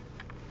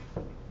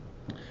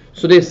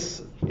 So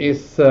this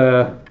is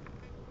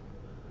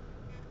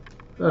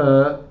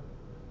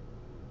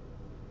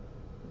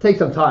takes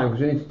some time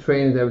because you need to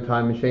train it every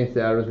time and change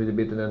the errors a little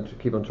bit, and then to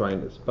keep on trying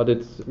this. But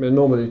it's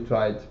normally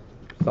tried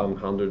some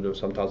 100 or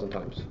some 1,000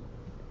 times,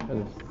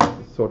 and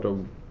it sort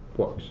of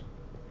works.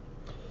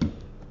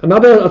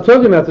 Another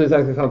alternative method is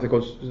actually something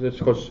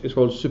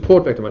called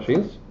support vector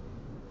machines.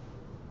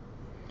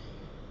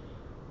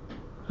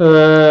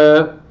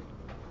 So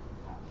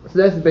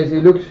that's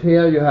basically, look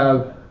here, you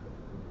have,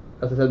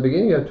 as I said at the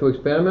beginning, you have two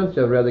experiments,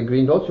 you have red and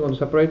green dots, you want to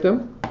separate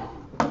them.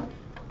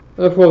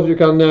 And of course you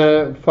can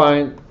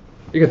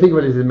you can think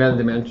about this in many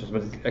dimensions,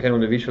 but I can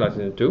only visualize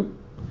it in two.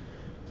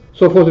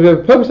 So of course if you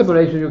have perfect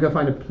separation, you can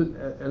find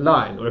a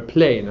line or a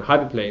plane, a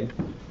hyperplane,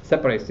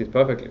 separates this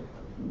perfectly.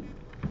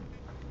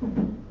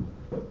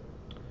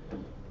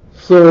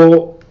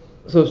 So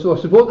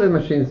support vector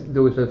machines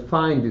do is to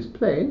find this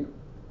plane,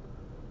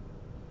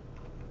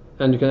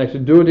 and you can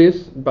actually do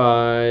this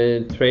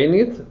by training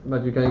it,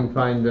 but you can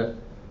find you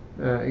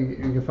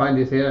can find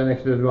this here, and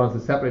actually the ones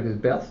that separate is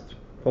best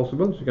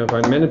possible. So you can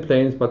find many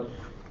planes, but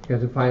you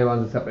have to find the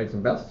ones that separates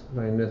them best.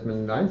 Find this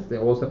many lines, they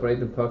all separate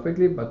them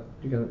perfectly, but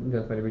you can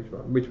find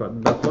which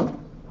one the best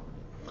one.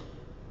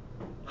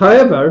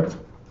 However,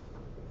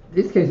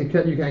 in this case you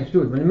can actually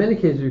do it, but in many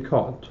cases you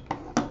can't.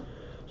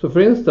 So for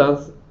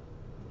instance,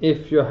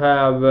 if you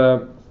have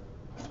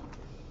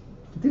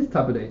this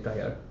type of data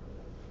here,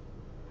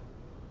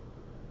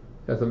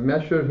 there's a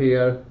measure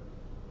here,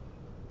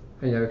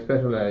 and you have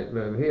expression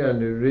level here,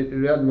 and the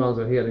red ones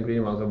are here and the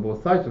green ones are on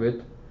both sides of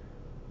it.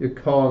 You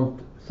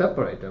can't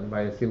separate them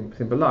by a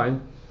simple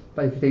line,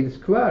 but if you take the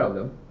square of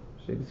them,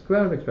 see the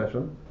square of the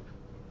expression,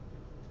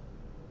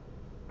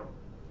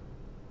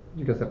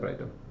 you can separate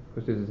them,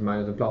 because this is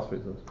minus and plus, for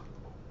instance.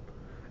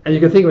 And you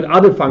can think of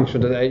other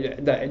functions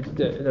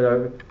that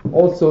are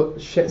also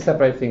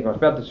separate things much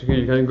better, so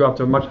you can go up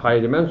to much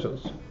higher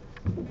dimensions.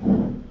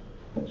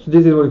 So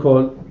this is what we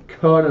call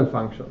kernel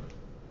function.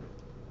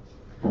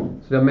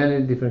 So there are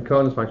many different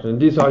kernel functions,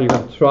 and these are, you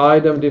can try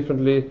them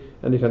differently,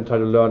 and you can try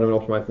to learn them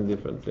and optimize them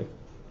differently.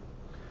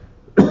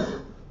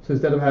 So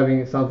instead of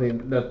having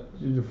something that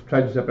you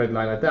try to separate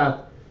line like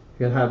that,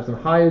 you can have some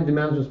higher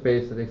dimension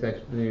space that is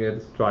actually you get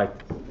a straight,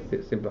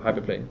 simple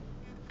hyperplane.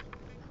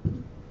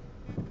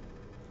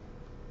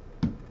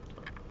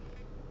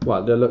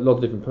 Well, there are a lot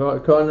of different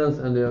kernels,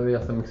 and there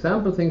are some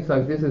example things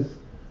like this is,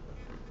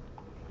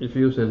 if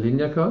you use a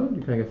linear kernel,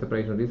 you can get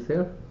separation of this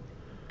here.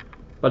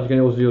 But you can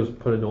also use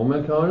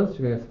polynomial kernels,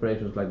 you can get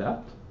separations like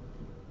that.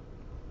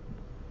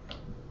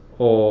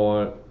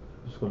 Or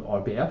it's called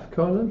RBF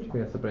kernels, you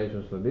can get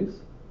separations like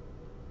this.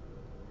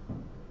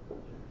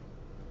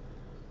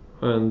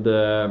 And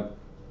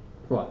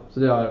well, so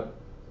there are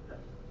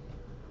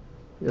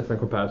just a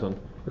comparison.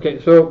 Okay,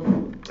 so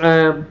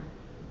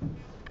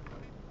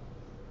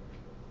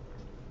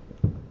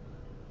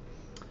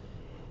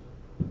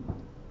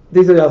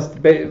these are just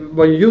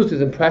when you use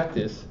this in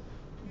practice,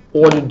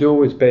 all you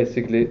do is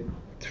basically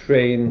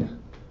train.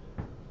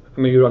 I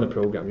mean, you run a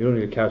program, you don't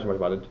really care so much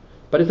about it,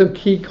 but there's some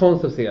key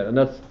concepts here, and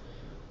that's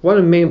one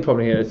of the main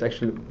problem here is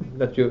actually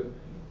that you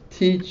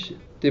teach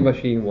the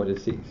machine what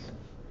it sees.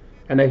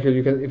 And actually,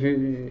 you can, if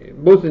you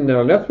both in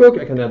neural network,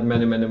 I can add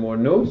many more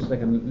nodes. I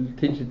can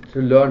teach it to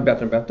learn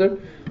better and better,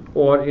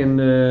 or in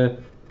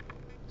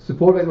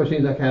support vector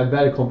machines, I can have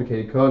very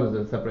complicated kernels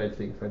that separate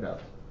things like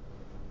that.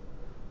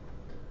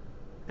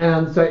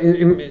 And so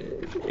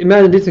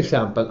imagine this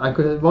example. I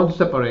could want to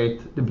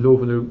separate the blue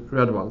from the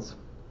red ones.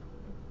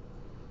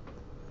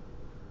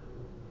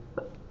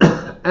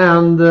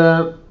 And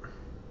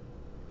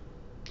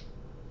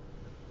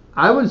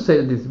I would say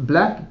that this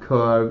black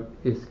curve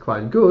is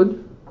quite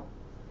good.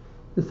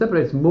 It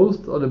separates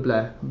most of the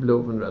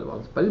blue from the red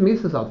ones. But it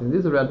misses something.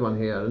 There's a red one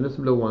here, and there's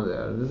a blue one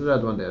there, and there's a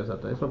red one there,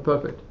 etc. It's not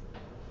perfect.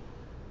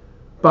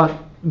 But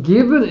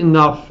given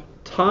enough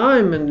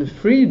time and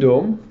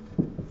freedom,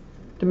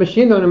 the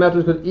machine learning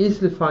methods could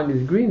easily find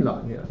this green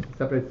line here. It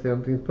separates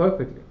something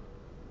perfectly.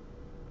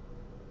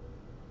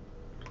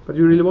 But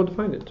you really want to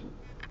find it?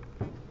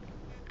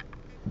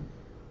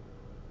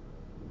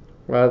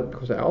 Well,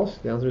 because I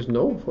asked, the answer is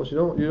no. Of course, you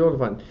don't want to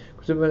find it.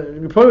 Because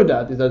the problem with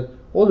that is that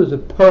all there's a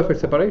perfect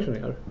separation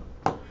here.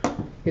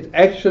 It's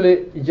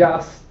actually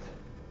just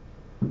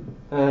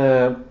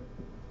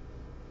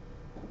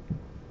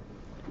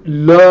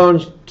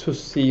learns to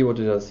see what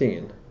it has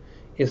seen.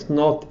 It's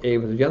not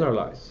able to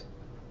generalize.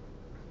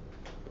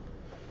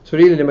 So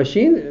really the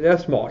machine, they're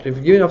smart. If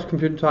you give enough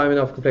computer time,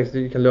 enough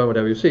complexity, you can learn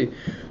whatever you see.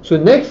 So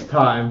next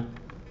time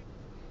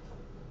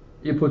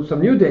you put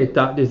some new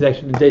data, this is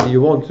actually the data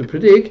you want to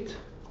predict,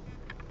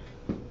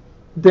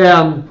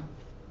 then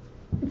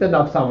it's end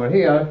up somewhere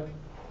here,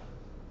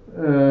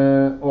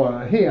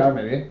 or here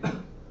maybe,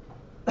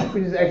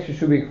 which is actually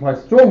should be quite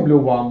strong blue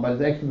one, but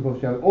it's actually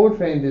because you have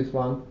overtrained this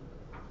one,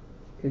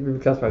 it will be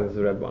classified as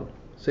a red one.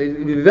 So it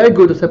will be very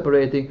good at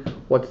separating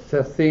what it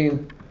has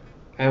seen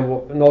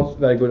and not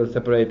very good at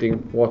separating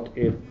what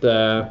it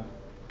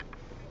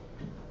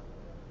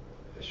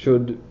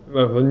should,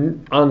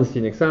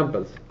 unseen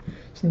examples.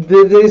 So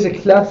there is a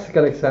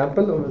classical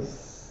example of a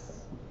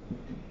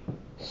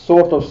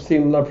sort of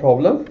similar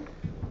problem.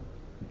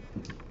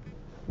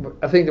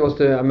 I think it was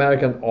the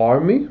American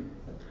Army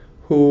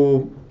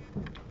who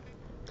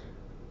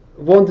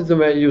wanted to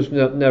use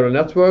neural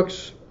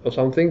networks or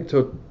something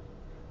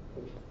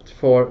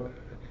for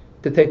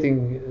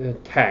detecting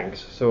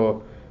tanks.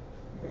 So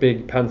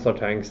big Panzer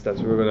tanks that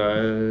were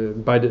gonna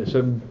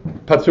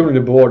patrolling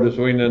the borders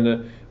or in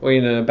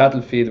a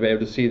battlefield, be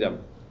able to see them.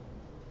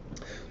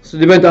 So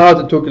they went out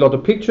and took a lot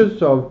of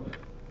pictures of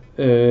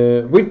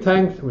with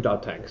tanks and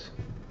without tanks.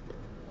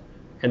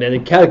 And then they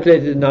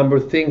calculated the number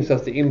of things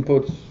as the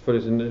inputs for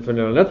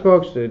neural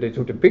networks. They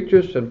took the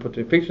pictures and put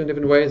the pictures in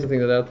different ways and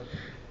things like that,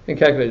 and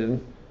calculated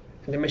them.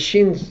 And the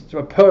machines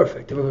were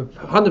perfect. They were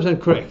 100%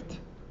 correct.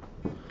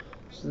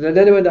 So then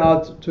they went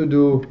out to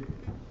do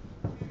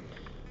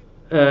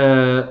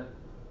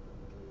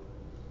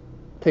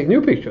take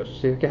new pictures.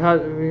 So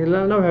we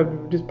now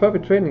have this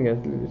perfect training.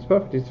 It's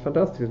perfect. It's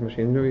fantastic. This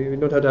machine. We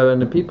don't have to have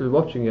any people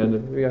watching,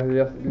 and we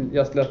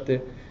just let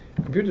the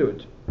computer do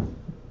it.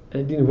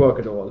 And it didn't work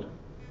at all.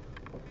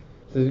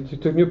 So they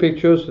took new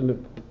pictures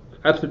and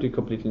absolutely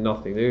completely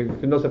nothing. They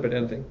could not separate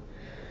anything.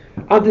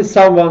 Until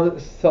someone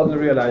suddenly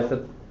realized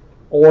that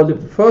all the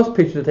first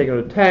pictures taken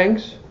of the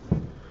tanks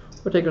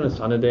were taken on a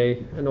sunny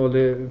day, and all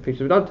the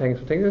pictures without tanks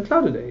were taken on a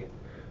cloudy day.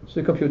 So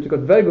the computer got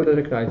very good at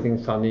recognizing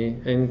sunny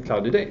and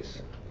cloudy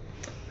days.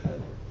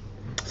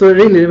 So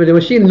really, the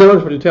machine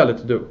learns what you tell it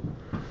to do.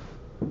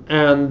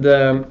 And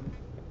there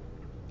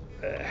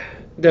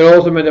are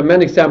also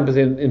many examples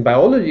in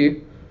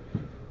biology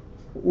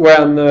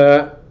when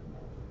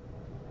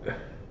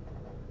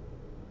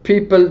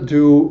people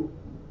do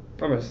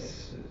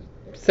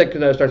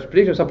secondary structure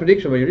predictions, some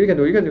prediction where you can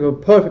do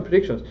perfect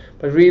predictions,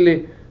 but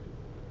really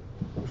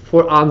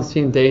for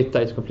unseen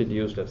data it's completely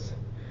useless.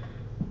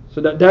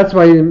 So that's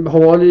why in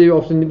homology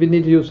often we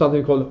need to use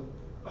something called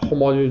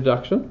homology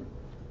reduction.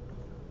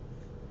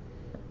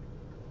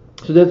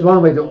 So that's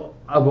one way to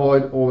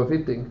avoid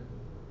overfitting.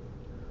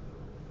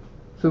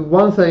 So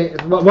one thing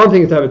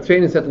is to have a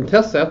training set and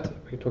test set.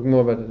 We'll talk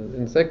more about it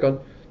in a second.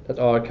 That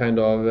are kind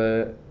of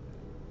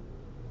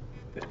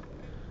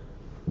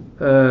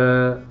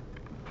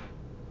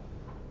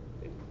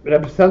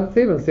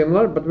representative and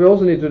similar, but we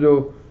also need to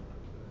do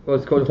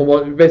what's called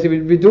homology.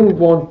 Basically, we don't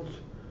want.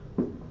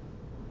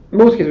 In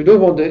most cases, we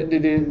don't want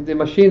the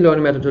machine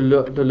learning method to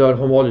learn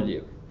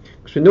homology,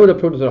 because we know that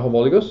proteins are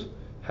homologous,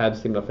 have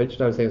similar features,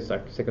 have the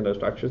same secondary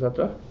structures,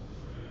 etc.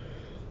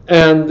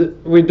 And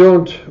we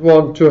don't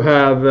want to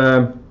have,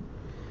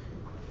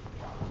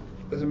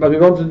 but we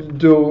want to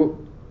do.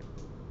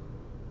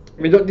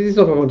 This is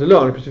not what we want to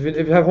learn, because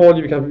if you have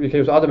homology, we can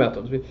use other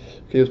methods. We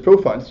can use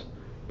profiles,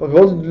 but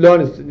what we want to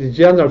learn is the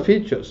general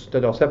features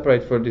that are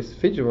separate for this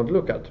feature we want to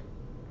look at.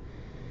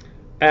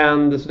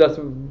 And so that's,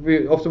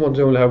 we often want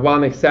to only have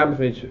one example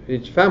for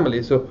each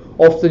family. So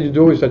often you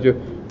do is that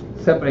you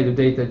separate the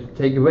data, you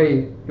take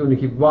away, you only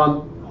keep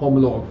one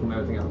homolog from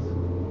everything else.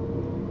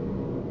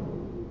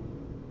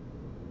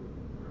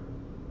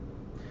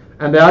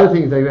 And the other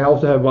thing is that we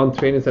also have one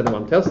training set and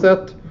one test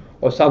set,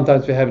 or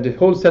sometimes we have the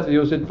whole set to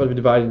use it, but we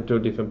divide it into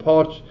different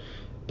parts.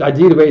 The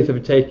ideal way is that we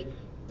take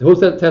the whole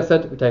set test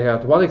set, we take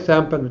out one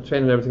example, we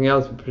train on everything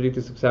else, we predict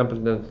this example,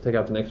 and then take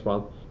out the next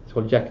one. It's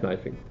called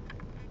jackknifing.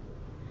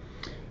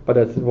 But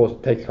that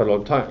takes a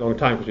long time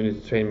because you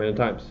need to train many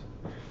times.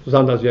 So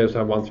sometimes you just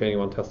have one training,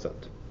 one test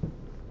set.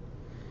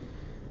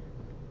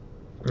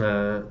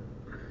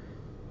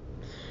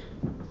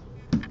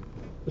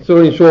 So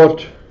in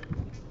short,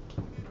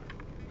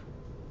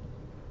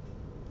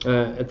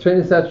 a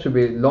training set should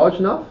be large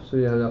enough so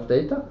you have enough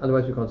data,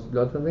 otherwise you can't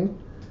learn something.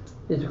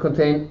 It should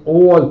contain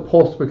all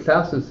possible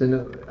classes in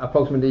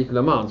approximately equal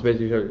amounts.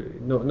 Basically,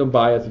 no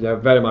bias. You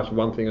have very much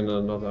one thing and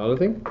not another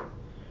thing.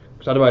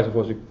 Because otherwise, of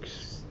course,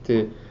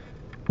 the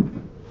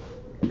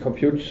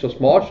computers so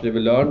smart they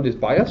will learn this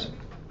bias.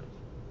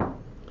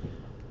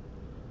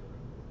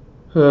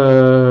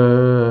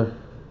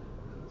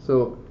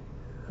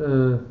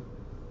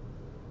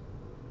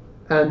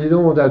 And you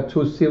don't want to have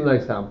two similar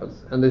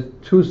examples. And the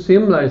two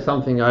similar is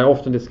something I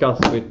often discuss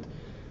with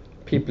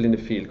people in the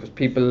field, because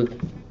people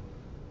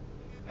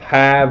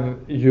have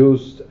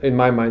used, in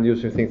my mind,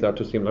 using things that are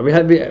too similar. We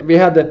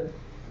had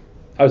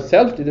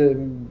ourselves did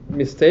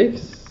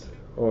mistakes,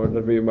 or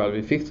that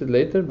we fixed it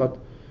later, but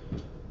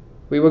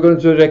we were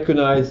going to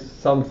recognize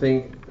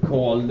something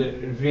called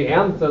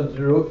reentrant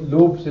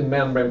loops in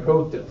membrane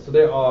proteins. So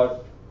they are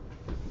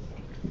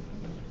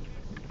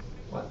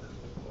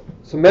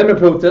so membrane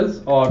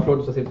proteins are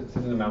proteins that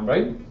sit in the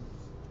membrane,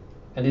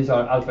 and these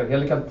are alpha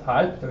helical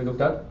type that we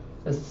looked at.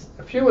 And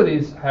a few of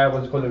these have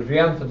what's called a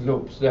reentrant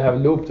loops. They have a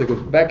loop that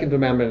goes back into the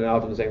membrane and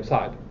out on the same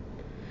side.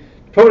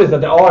 The problem is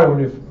that there are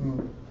only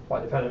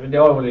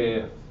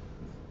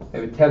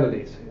maybe 10 of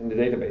these in the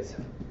database.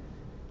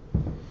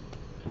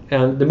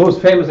 And the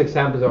most famous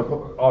examples are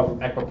from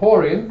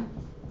aquaporin.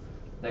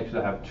 They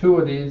actually have 2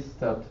 of these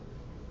that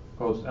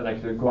goes and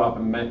actually go up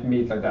and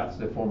meet like that. So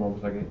they form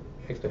almost like an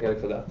extra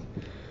helix of that.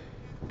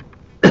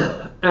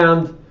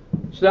 And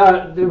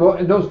so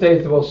in those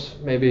days there was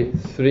maybe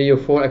 3 or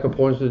 4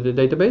 aquaporins in the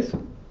database.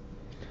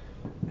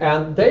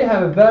 And they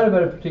have a very,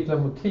 very particular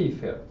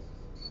motif here.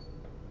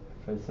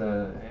 It's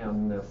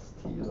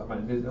NST.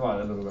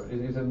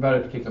 It's a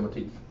very particular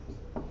motif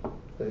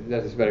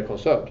that is very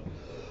conserved.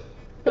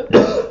 So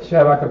you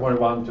have aquaporin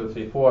 1, 2,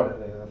 3, 4. I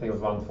think it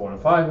was 1, 4,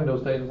 and 5 in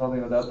those days or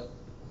something like that.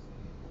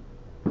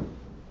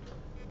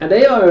 And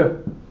they are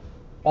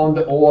on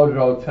the order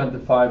of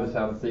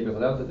 25% sequence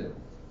identity.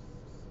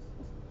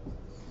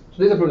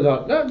 So these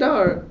are they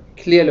are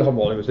clearly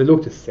homologous. They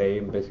look the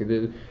same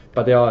basically,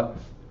 but they are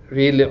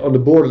really on the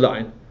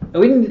borderline. And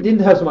we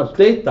didn't have so much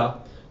data,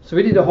 so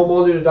we did a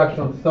homology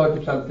reduction on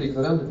 30% sequence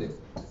identity.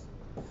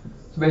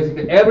 So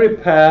basically, every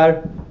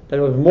pair that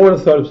was more than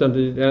 30%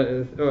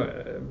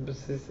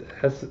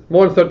 has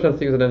more than 30%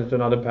 sequence identity to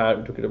another pair,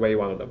 we took it away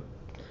one of them.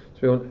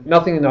 So we want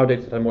nothing in our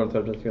data that had more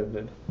than 30%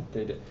 sequence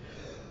identity.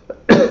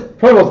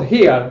 Problem was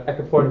here,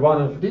 aquaporin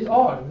 1 and these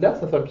are less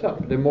than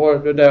 30%.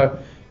 They're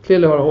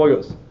clearly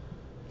homologous.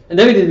 And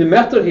then we did the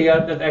method here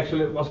that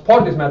actually was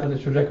part of this method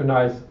that should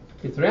recognize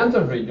its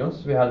reentrant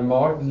regions. We had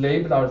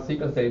labeled our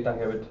sequence data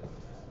here with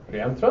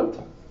reentrant,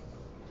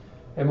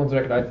 and we want to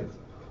recognize it.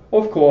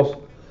 Of course,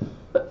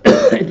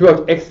 it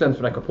worked excellent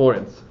for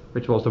aquaporins,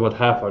 which was about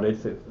half our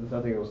data.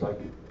 I think it was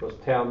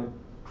 10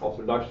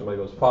 after reduction, but it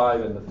was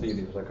 5, and the 3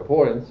 was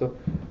aquaporins. So,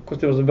 of course,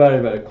 there was a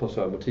very, very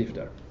conserved motif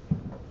there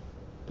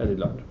that it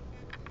learned.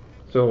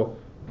 So,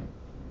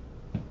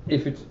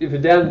 if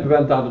it then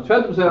went down to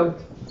 20%,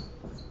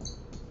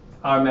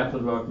 our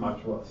method worked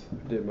much worse.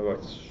 It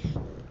worked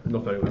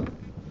not very well.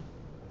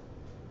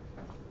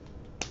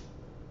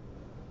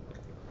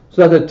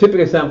 So that's a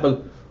typical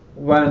example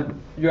when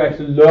you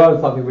actually learn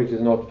something which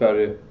is not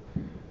very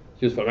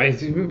useful. I mean,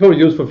 it's probably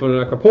useful for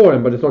an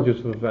aquaporin, but it's not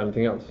useful for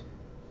anything else.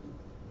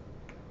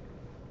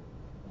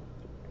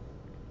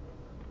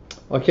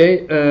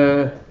 Okay,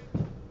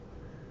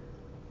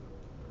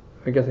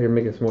 I guess I can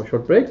make a small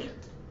short break.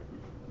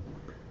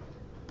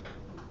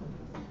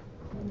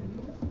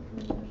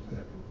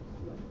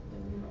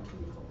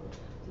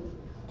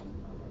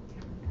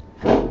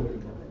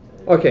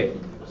 Okay,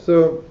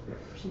 so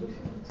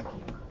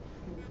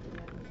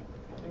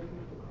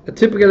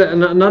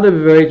another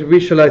way to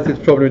visualize this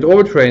problem with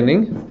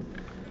overtraining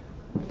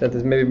that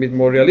is maybe a bit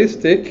more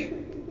realistic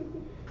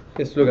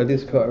is to look at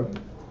this curve.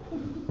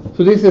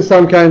 So this is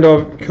some kind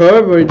of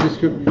curve where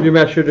you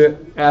measure the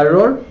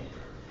error.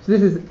 So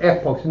this is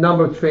epochs,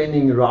 number of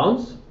training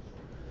rounds,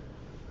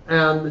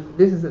 and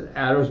this is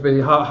errors,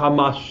 basically how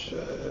much,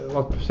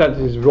 what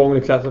percentage is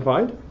wrongly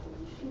classified.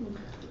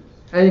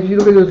 And if you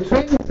look at the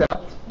training set,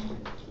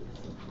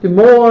 the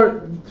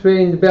more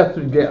trained, the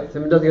better it gets. I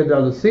mean, it doesn't get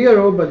down to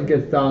 0, but it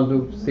gets down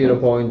to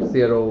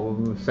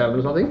 0.07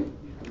 or something.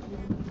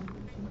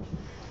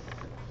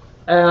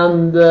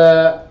 And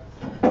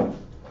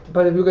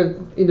but if you look at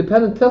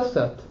independent test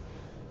set,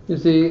 you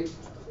see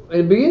in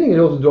the beginning it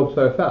also drops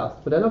very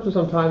fast, but then after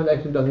some time it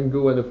actually doesn't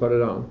go any further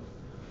down.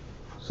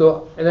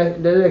 So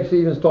then it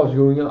actually even starts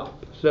going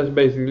up. So that's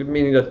basically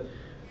meaning that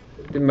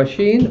the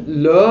machine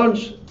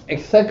learns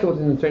exactly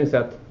what's in the training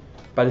set,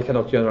 but it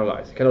cannot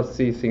generalize. It cannot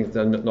see things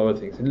and not other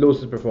things. It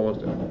loses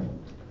performance there.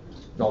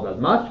 Not that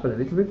much, but a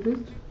little bit at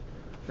least.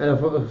 And of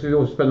course, you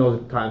don't spend all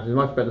the time. So it's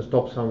much better to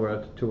stop somewhere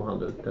at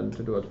 200 than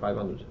to do at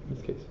 500 in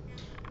this case.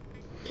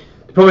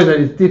 The problem is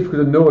that it's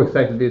difficult to know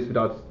exactly this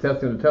without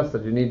testing the test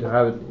set. You need to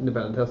have an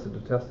independent tester to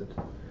test it.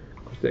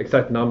 Because the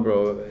exact number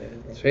of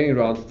training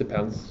rounds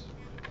depends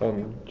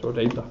on your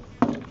data.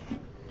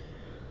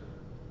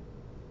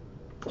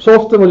 So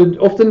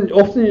often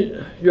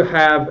you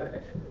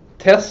have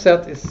test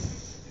set is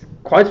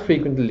quite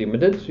frequently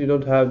limited, so you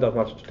don't have that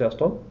much to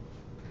test on.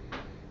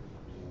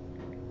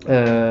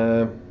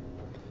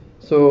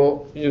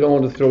 So you don't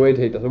want to throw away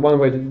data. So one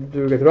way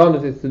to get around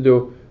it is to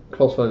do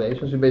cross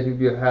validation. So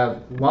basically you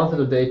have one set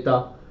of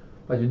data,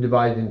 but you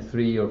divide it in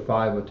 3 or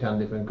 5 or 10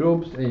 different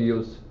groups, and you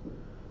use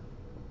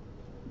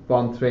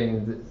one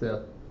training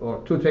set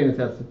or 2 training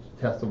sets to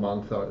test on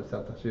 1/3,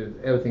 etc. So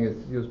everything is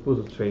used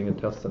both as training and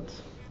test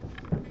sets.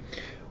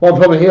 One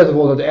problem here is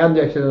that at the end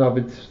you actually end up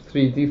with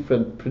 3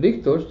 different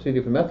predictors, 3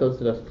 different methods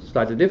that are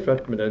slightly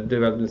different, but they're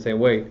developed in the same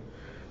way,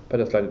 but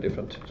they're slightly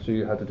different. So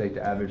you have to take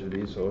the average of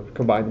these or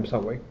combine them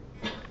some way.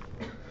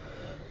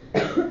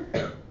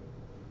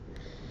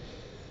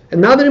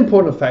 Another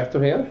important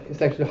factor here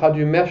is actually how do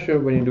you measure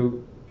when you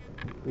do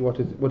what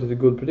is a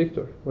good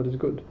predictor, what is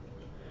good.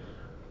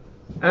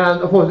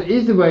 And of course, the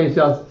easy way is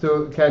just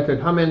to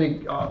calculate how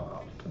many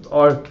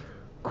are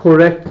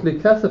correctly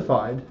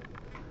classified.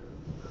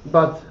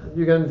 But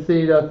you can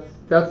see that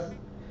that's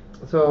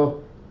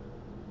so.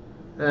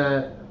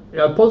 You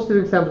have positive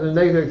examples and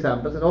negative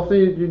examples, and often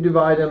you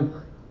divide them.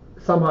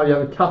 Somehow you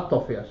have a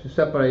cutoff here, so you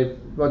separate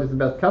what is the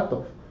best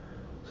cutoff.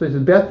 So it's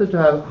better to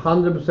have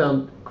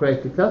 100%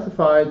 correctly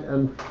classified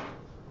and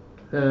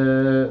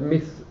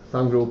miss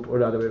some group or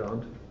the other way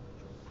around.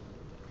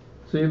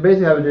 So you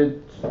basically have the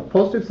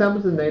positive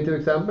examples and negative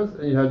examples,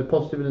 and you have the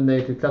positive and the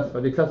negative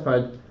classified. They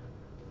classified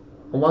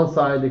on one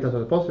side, they classify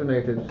the positive and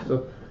negative.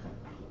 So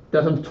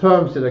there are some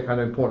terms that are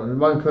kind of important.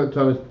 One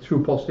term is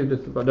true positive,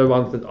 that's the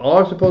ones that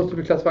are supposed to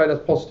be classified as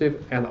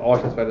positive and are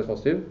classified as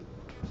positive.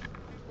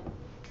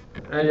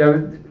 And you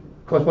have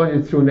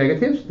corresponding true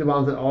negatives, the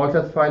ones that are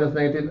classified as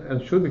negative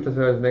and should be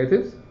classified as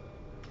negatives.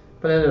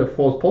 But then there are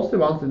false positive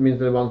ones, it means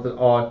the ones that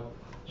are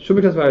should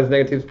be classified as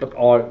negatives but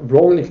are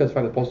wrongly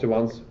classified as positive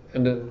ones,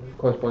 and the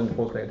corresponding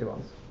false negative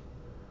ones.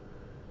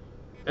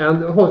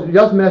 And of course,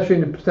 just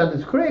measuring the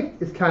percentage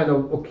correct is kind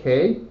of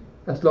okay,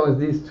 as long as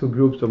these two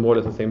groups are more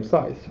or less the same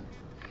size.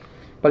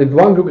 But if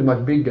one group is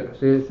much bigger,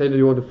 so you say that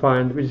you want to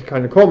find, which is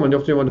kind of common,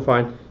 often you want to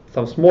find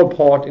some small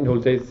part in the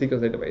whole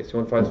sequence database. You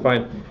want to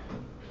find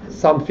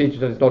some features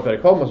that is not very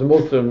common, so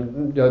most of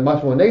them, you have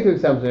much more negative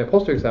examples than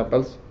positive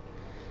examples.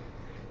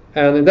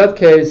 And in that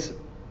case,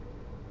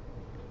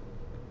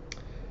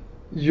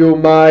 you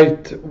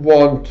might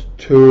want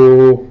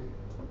to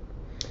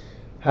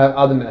have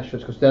other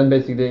measures, because then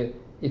basically,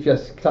 if you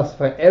just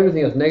classify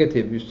everything as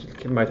negative,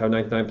 you might have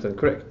 99%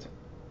 correct.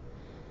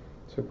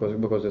 So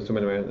because there's so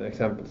many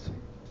examples.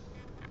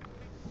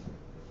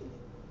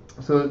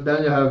 So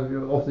then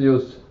you often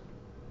use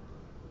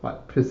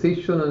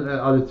precision and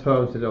other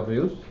terms that are often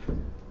used.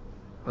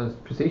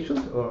 And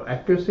precision or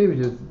accuracy, which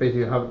is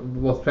basically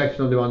what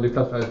fraction of the one you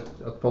classify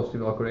as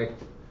positive are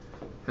correct,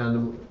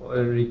 and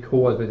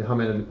recall basically how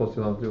many of the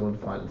positive ones you want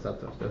to find,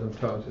 etc. So there's some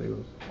terms that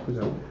you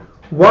use.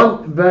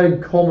 One very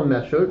common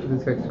measure,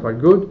 this is actually quite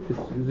good,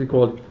 is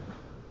called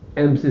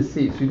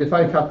MCC. So you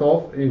define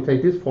cutoff, and you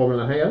take this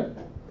formula here.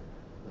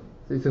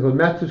 So it's called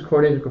matrix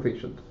coordinated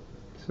coefficient.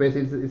 So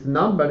basically it's a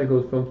number that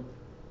goes from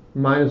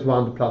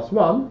 -1 to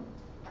 +1.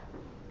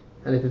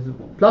 And if it's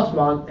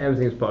 +1,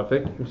 everything is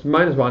perfect. If it's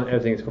 -1,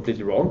 everything is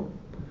completely wrong.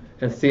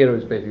 And 0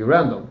 is basically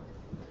random.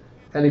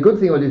 And the good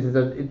thing about this is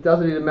that it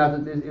doesn't really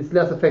matter, it's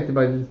less affected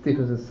by the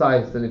difference in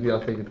size than if you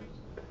just take the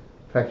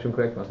fraction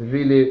correct ones. It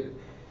really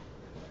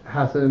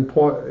has an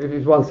important, if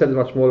it's one set, a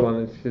much smaller one,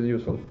 it's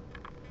useful.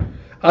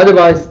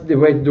 Otherwise, the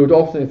way to do it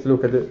often is to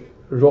look at the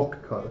ROC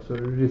curve, so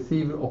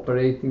receiver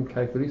operating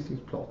characteristics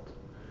plot.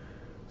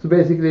 So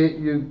basically,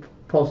 you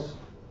plot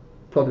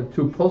the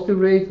true positive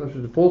rate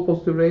versus the false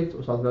positive rate,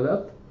 or something like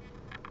that.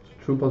 So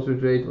true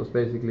positive rate was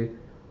basically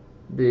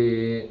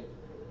the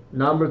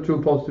number of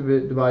true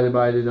positive divided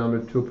by the number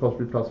of true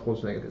positive plus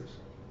false negatives.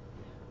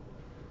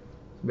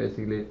 So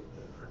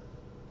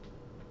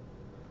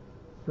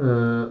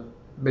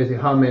basically,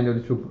 how many of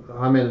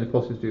the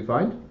positives do you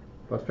find?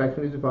 What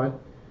fraction do you find?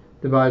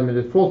 Divided by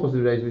the false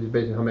positive rate, which is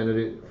basically how many of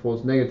the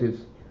false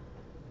negatives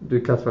do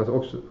you classify as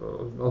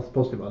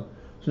positive one.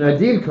 So an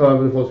ideal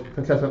curve will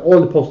classify all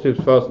the positives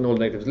first and all the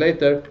negatives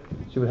later.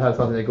 So you would have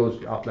something that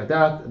goes up like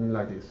that and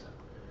like this.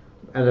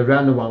 And a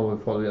random one will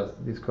follow just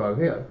this curve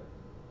here.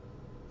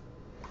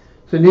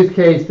 So in this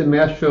case, they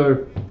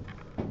measure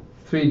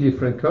 3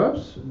 different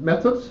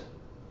methods.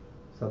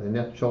 So the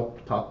net,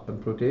 chop, tap, and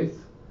protease.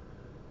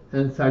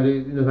 And so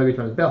which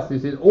one is best. You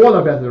see, all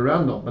are better than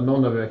random, but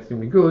none are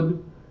extremely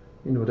good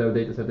in whatever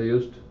data set they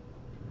used.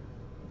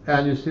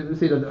 And you see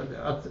that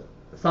at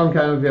some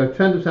kind of, if you have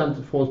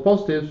 20% false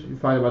positives, you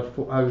find about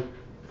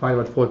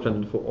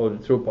 40% of all the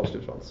true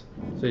positive ones.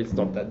 So it's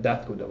not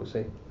that good, I would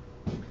say.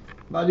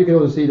 But you can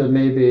also see that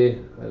maybe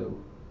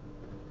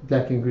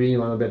black and green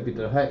one a bit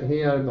better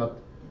here, but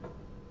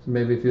so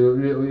maybe if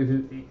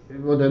you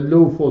want a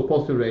low false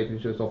positive rate,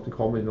 which is often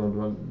common,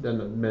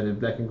 then maybe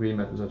black and green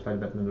methods are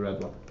slightly better than the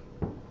red one.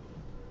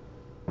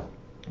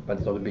 But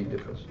it's not a big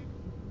difference.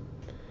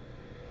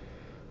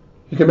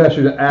 You can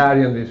measure the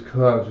area in these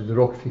curves. The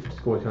ROC 50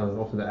 score is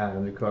often the area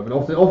in the curve. And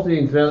often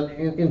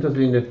interested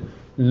in the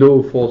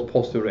low false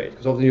positive rate,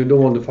 because often you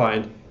don't want to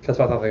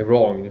classify something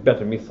wrong. It's better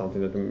to miss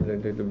something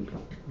than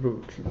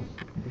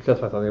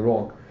classify something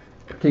wrong.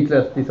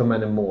 Particularly these are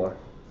many more.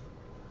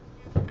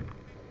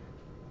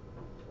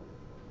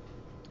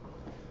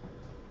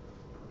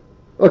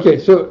 Okay,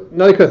 so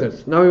now the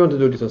questions. Now we want to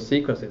do this on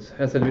sequences.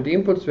 As I said, with the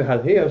inputs we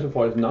had here so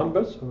far is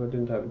numbers, so we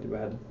didn't have it we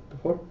had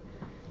before.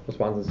 It was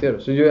 1s and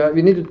 0s. So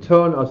we need to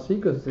turn our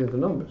sequences into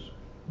numbers.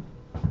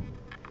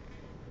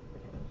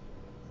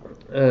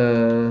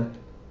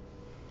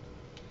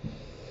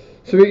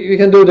 So we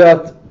can do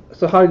that.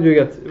 So how do you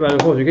get? Well, of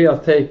course, you can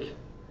just take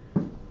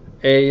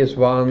A is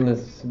 1,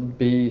 is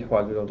B,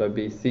 while we don't have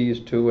B, C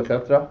is 2,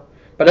 etc.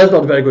 But that's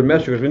not a very good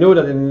measure, because we know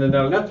that in the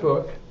neural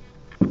network,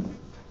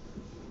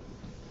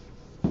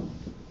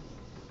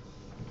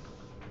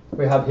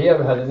 we have here,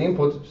 we had an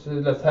input, so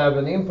let's have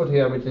an input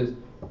here which is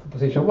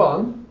position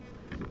 1.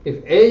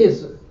 If A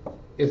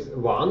is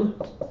 1,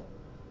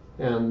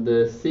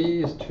 and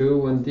C is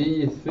 2, and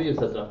D is 3,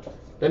 etc.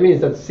 That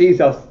means that C is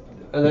just,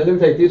 and then we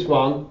take this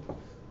one,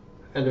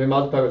 and we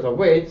multiply with our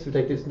weights. We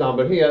take this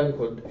number here,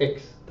 called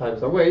X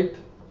times our weight,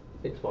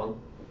 X1,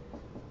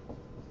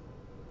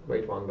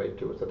 weight 1, weight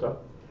 2, etc.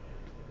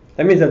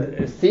 That means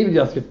that C will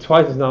just get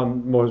twice as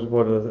more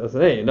as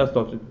an A, and that's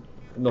not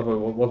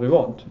what we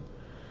want.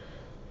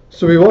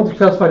 So we want to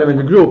classify them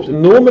into groups.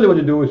 And normally what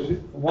you do is,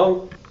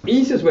 one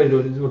easiest way to do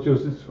it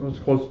is what's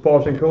called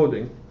sparse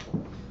encoding.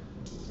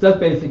 So that's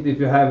basically if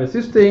you have a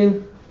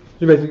cysteine,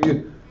 you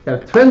basically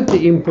have 20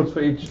 inputs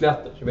for each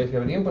letter. So you basically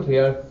have an input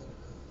here,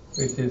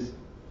 which is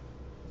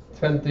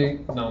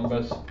 20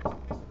 numbers.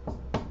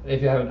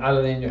 If you have an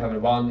alanine, you have a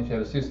 1. If you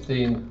have a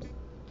cysteine,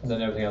 and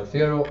then everything else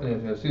 0. And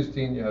if you have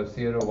cysteine, you have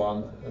 0,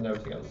 1, and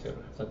everything else 0,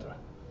 etc.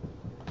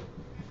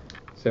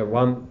 So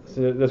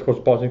that's called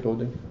sparse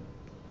encoding.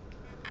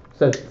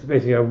 So that's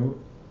basically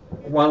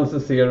ones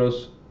and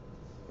zeros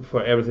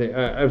for everything.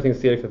 Everything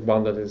 0 except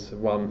 1 that is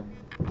 1.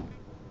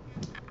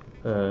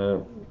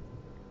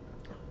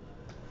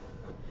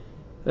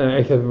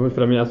 Except for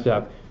the amino acids you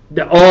have.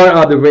 There are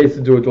other ways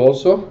to do it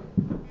also.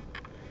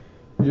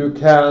 You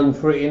can,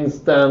 for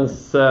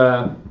instance,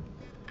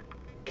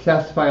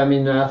 classify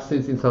amino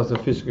acids in terms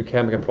of physical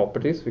chemical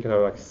properties. We can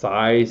have like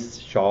size,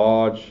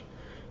 charge.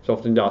 It's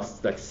often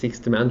just like 6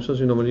 dimensions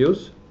you normally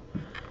use,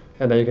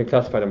 and then you can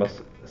classify them as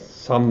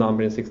some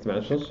number in 6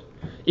 dimensions.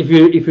 If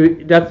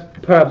you that's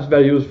perhaps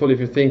very useful if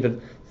you think that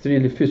it's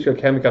really physical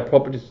chemical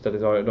properties that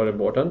are not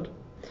important.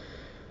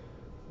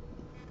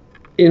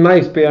 In my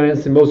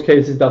experience, in most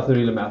cases, it doesn't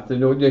really matter.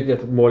 You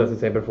get more or less the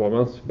same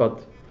performance,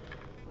 but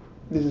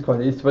this is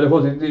quite easy. But of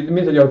course, it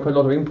means that you have quite a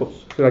lot of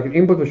inputs. So like an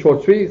input for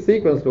short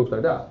sequence looks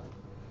like that.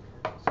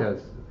 So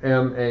yes,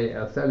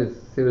 MASL is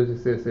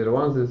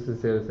 00001, this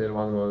is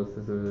 001,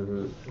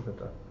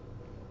 etc.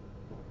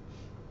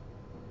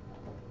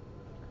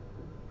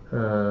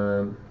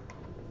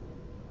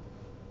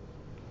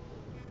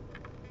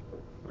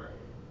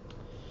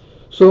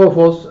 So of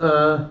course,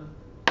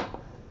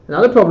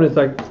 another problem is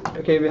like,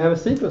 okay, we have a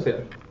sequence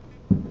here.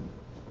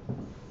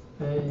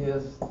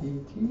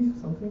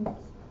 ASDT something.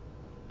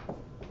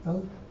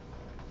 L.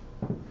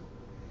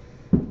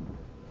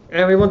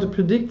 And we want to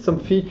predict some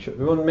feature.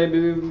 We want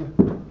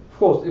of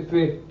course, if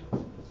we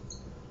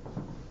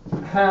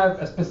have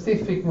a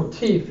specific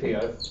motif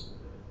here,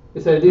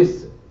 we say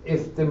this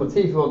is the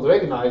motif we want to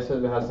recognize,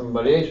 and we have some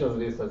variations of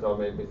this that are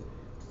maybe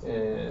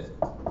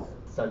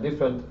slightly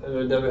different.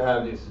 And then we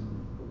have this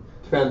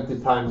 20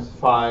 times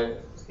 5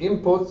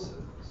 inputs.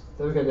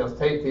 Then we can just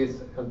take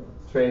this and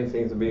train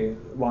things to be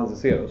ones and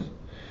zeros.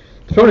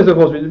 The problem is, of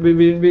course,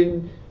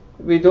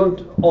 we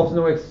don't also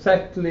know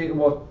exactly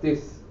what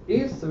this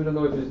is. So we don't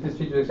know if this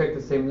feature is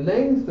exactly the same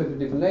length or if it's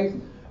different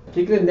lengths.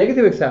 Particularly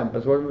negative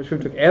examples, where we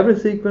should take every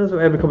sequence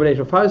or every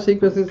combination of 5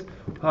 sequences.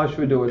 How should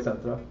we do,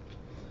 etc.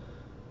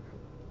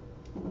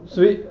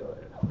 So we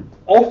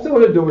often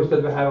what we do is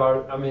that we have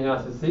our amino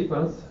acid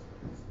sequence.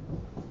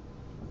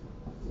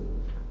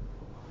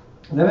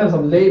 And then we have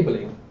some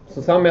labeling.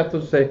 So some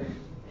methods say,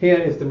 here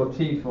is the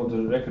motif we want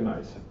to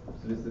recognize.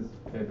 So this is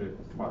maybe this is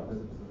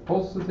the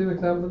positive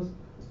examples,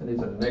 and these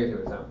are the negative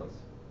examples.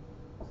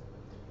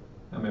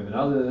 And maybe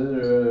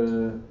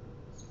another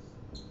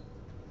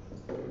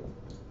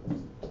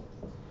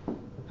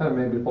and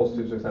maybe the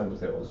positive examples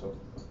here also.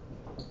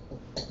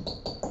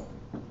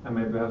 And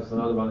maybe we have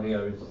another one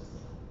here which is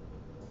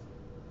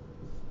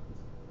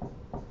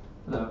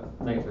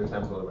negative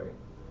example of the way.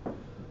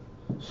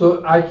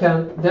 So I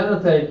can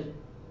then take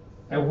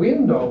a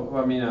window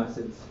of amino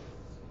acids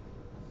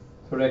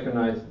to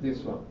recognize this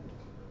one.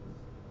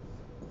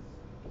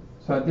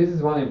 So this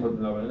is one input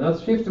node. And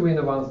let's shift the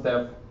window one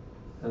step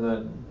and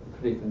then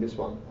predict this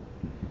one.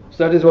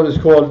 So that is what is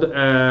called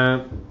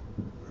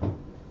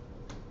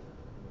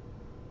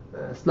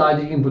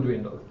sliding input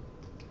window.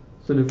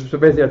 So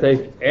basically I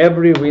take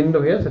every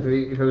window here. So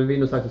if I have a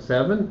window size of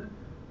 7,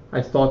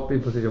 I start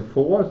in position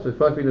 4. So the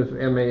first window is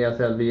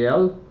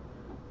MASLVL,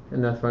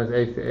 and that's one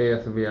is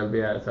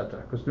ASVLVL,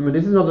 etc. Because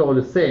this is not all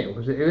the same.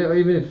 Because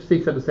even if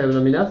 6 out of 7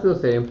 amino acids are the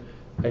same,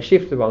 I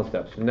shift one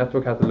step. So the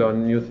network has to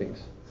learn new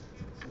things.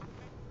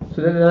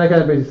 So then I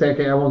can basically say,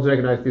 okay, I want to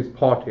recognize this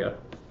part here.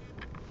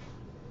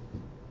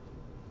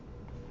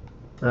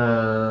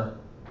 So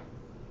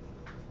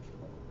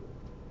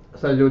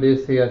I do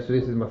this here. So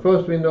this is my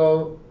first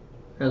window,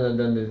 and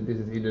then this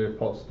is either a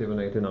positive or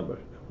negative number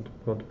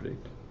I want to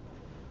predict.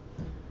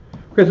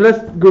 Okay, so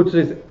let's go to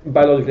this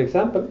biological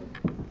example.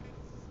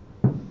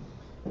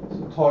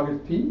 So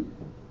target P,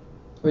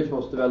 which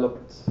was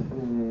developed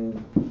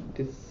in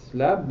this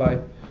lab by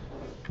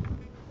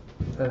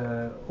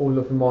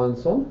Olof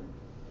Emanuelsson.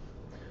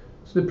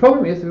 So the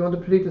problem is we want to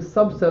predict the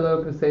subcellular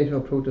localization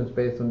of proteins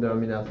based on their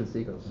amino acid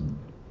sequence.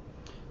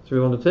 So we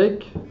want to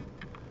take,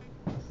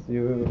 as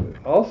you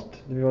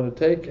asked, we want to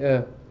take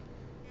a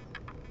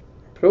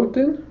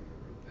protein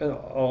and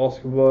ask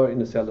where in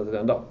the cell does it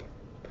end up.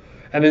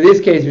 And in this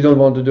case, we don't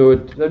want to do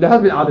it. There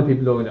has been other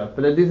people doing that,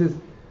 but this is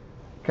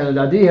kind of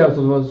the idea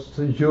here was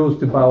to use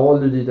the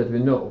biology that we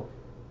know.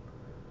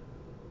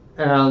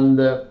 And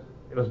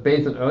it was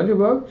based on earlier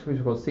work, which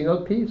was called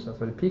signal P, so that's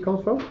where the P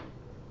comes from.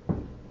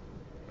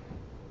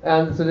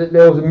 And so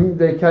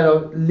they kind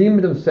of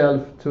limit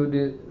themselves to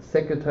the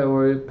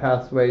secretory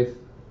pathways,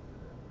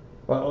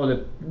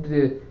 or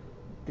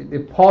the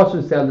parts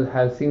of the cell that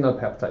have signal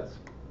peptides.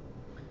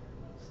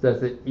 So that's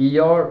the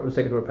ER, or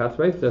secretory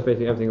pathways. That's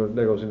basically everything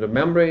that goes into the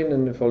membrane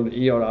and follow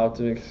the ER out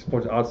and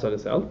export it outside the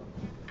cell.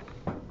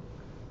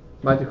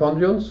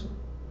 Mitochondrions,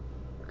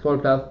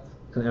 chloroplasts,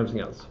 and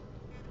everything else.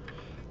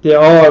 There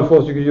are, of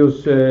course, you could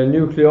use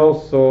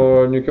nucleus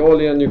or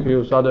nucleolin, you can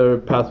use other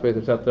pathways,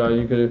 etc.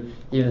 You could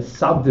even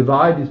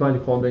subdivide these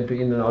mitochondria into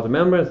inner and outer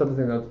membranes,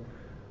 something like that.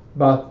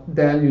 But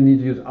then you need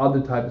to use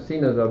other types of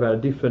signals that are very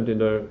different in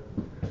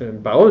their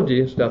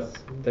biology, so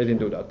they didn't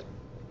do that.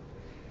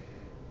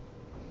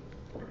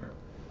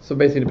 So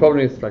basically the problem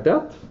is like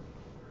that.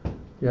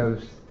 You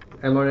have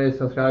mRNAs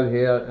transcribed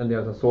here, and there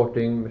are some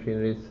sorting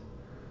machineries.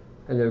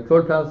 And you have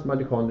chloroplasts,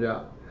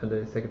 mitochondria, and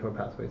the secretory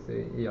pathways,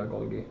 the ER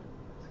Golgi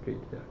secrete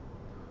there.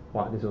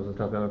 Wow, this is also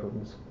transmembrane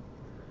proteins.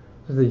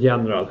 This is the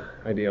general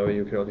idea of a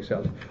eukaryotic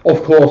cell.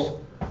 Of course,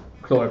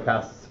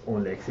 chloroplasts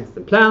only exist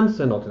in plants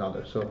and not in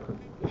others. So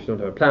if you don't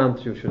have a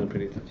plant, you shouldn't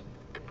predict it.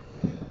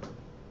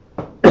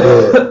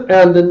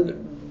 And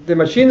then the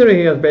machinery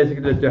here is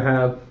basically that you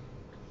have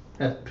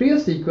a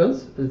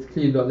pre-sequence that's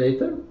cleaved out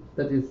later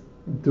that is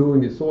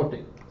doing the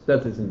sorting. So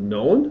that is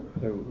known,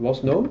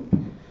 was known.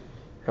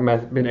 It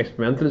has been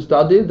experimentally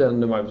studied, and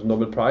there was a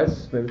Nobel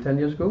Prize maybe 10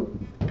 years ago,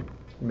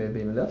 maybe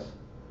even less.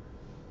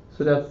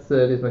 So that's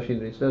this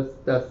machinery. So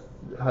that's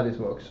how this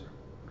works.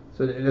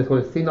 So let's call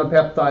it signal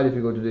peptide. If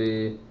you go to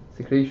the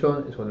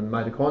secretion, it's called a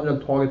mitochondrial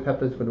target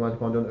peptide. It's called the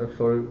mitochondrial or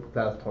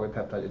chloroplast target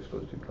peptide. It's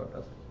called to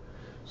chloroplast.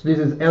 So this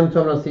is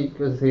N-terminal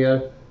sequences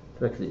here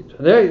that are cleaved.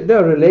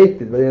 They're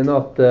related, but they're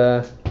not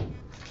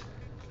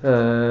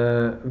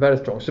very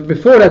strong. So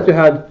before that, you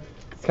had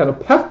kind of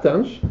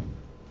patterns.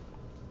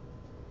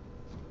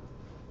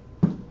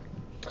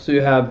 So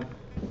you have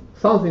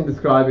something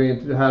describing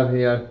it. You have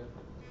here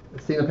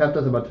signal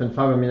peptides about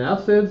 25 amino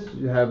acids.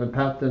 You have a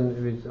pattern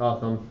which are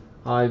some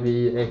I,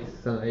 V,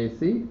 X, and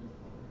AC.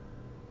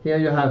 Here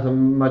you have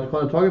some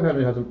mitochondrial target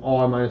pattern. You have some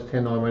R minus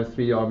 10, R minus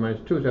 3, R minus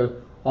 2. So you have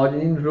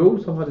arginine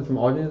rules. Somehow there's some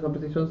arginine in some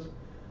positions.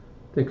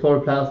 The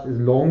chloroplast is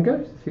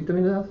longer, 50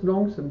 amino acids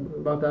long, so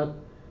about that.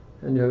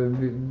 And you have a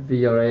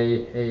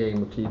VRA, AA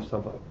motif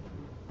somehow.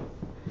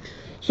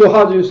 So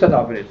how do you set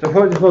up with it? So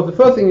the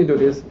first thing you do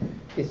is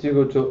you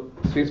go to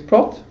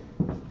SwissProt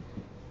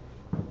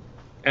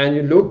and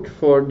you look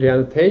for the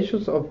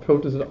annotations of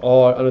proteins that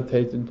are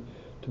annotated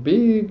to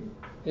be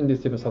in this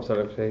different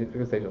subcellular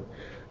organization.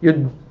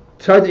 You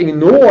try to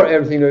ignore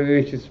everything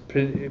which is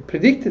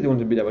predicted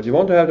to be there, but you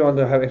want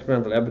to have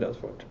experimental evidence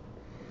for it.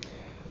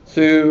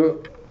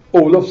 So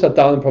Olof sat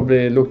down and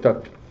probably looked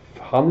at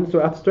hundreds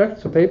of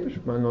abstracts of papers,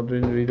 not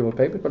really readable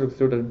papers, but looked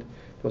through that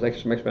there was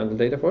actually experimental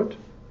data for it.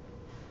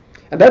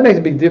 And that makes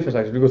a big difference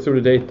actually to go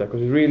through the data,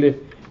 because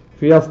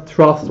if you just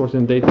trust what's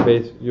in the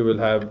database, you will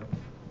have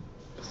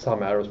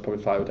some errors,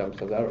 probably 5 or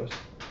 10% errors.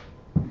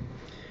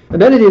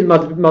 And then he did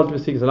multiple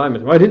sequence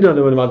alignment. Why didn't I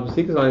do the multiple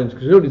sequence alignment?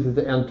 Because you know this is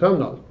the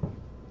N-terminal.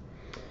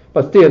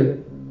 But still,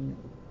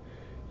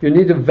 you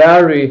need to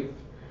vary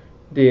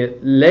the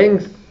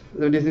length.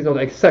 This is not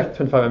exact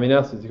 25 amino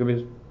acids. It could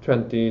be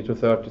 20 to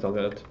 30,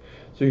 something like that.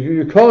 So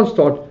you can't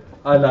start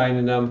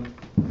aligning them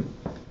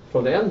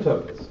from the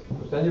N-terminals,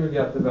 because then you will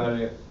get the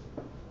very.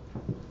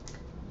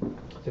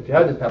 So if you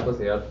have these peptides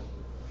here,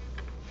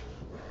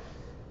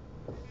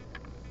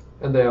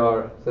 and they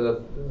are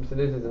so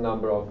this is the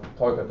number of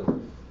target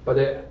peptides, but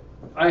they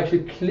are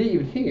actually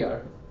cleaved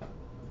here.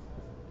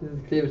 This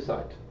is the cleavage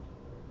site.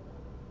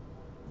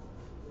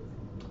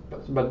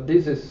 But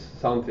this is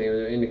something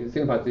in the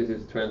single part. This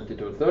is 20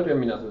 to 30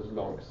 amino acids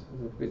long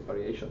with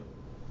variation.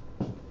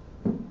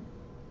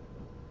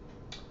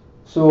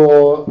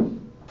 So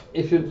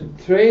if you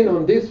train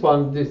on this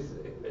one, this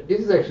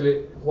is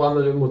actually one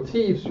of the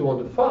motifs you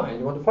want to find.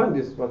 You want to find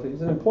this, but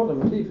it's an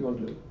important motif you want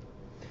to do.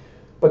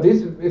 But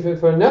this, if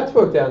for a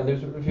network, then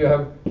if you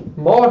have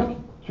marked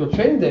your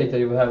training data,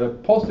 you will have a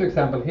positive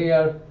example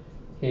here,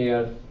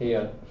 here,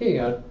 here,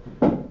 here.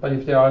 But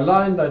if they are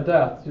aligned like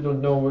that, you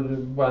don't know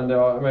when they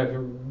are. I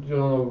mean, you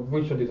don't know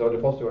which of these are the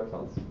positive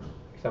examples.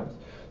 So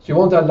you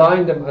want to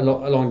align them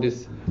along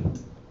the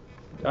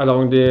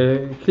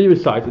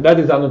cleavage site. That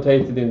is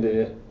annotated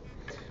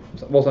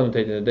was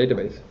annotated in the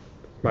database.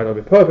 Might not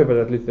be perfect, but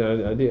at least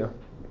an idea.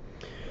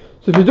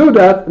 So if you do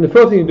that, and the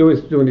first thing you do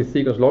is doing these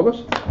sequence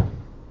loggers.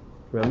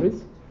 Remember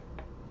this?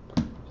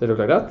 So they look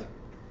like that.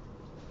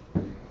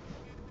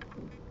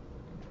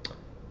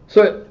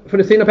 So for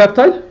the signal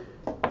peptide,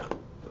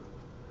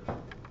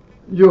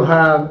 you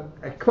have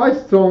a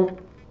quite strong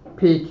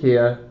peak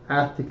here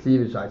at the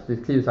cleavage site. So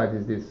this cleavage site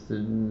is this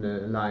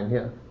line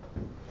here,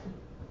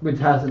 which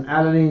has an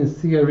alanine,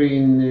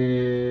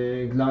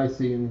 serine,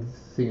 glycine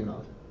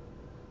signal.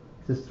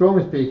 It's the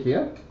strongest peak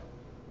here.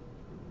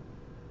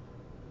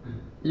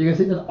 You can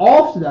see that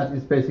after that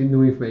is basically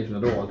no information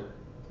at all,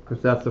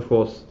 because that's of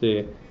course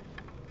the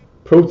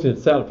protein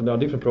itself, and there are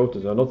different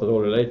proteins that are not at all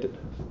related.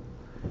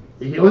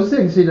 You can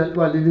also see that,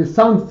 well, there is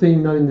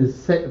something now in the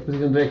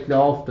position directly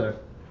after.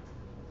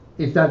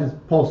 If that is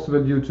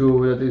possible due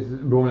to that it's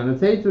wrong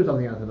annotator or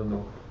something else, I don't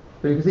know.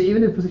 But you can see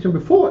even in the position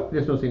before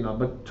there's no signal,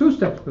 but 2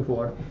 steps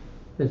before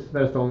there's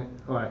very strong,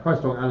 or quite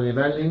strong alanine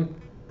valine,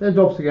 then it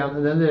drops again,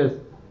 and then there's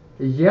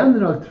a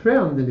general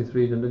trend in this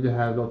region that you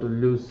have a lot of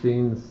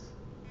leucines,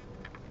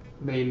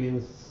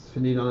 valines,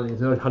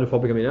 phenylalanines, and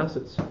hydrophobic amino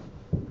acids.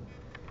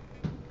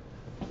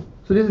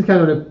 So this is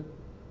kind of the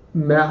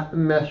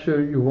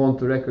measure you want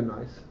to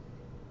recognize.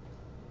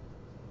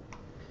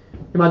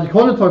 In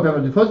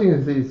magicolinatory, the first thing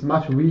is it's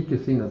much weaker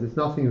signals. It's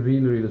nothing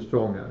really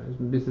strong here.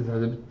 This has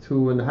a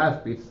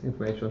 2.5 bits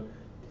information.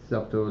 This is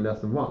up to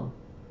less than 1.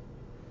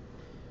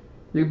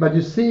 But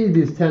you see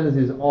these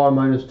tendencies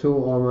R-2,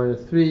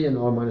 R-3, and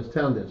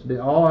R-10 there. So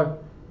there are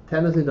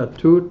tendencies at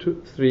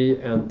 2, 3,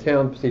 and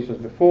 10 positions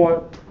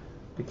before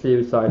the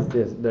cleavage site.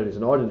 There is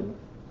an arginine.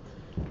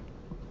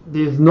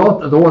 This is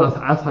not at all as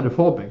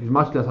hydrophobic. It's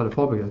much less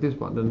hydrophobic than this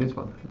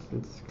one.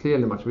 It's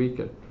clearly much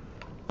weaker.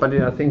 But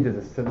I think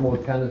this is more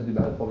tendency to be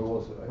hydrophobic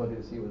also. What do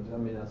you see with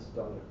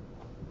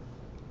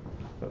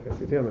that's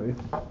maybe.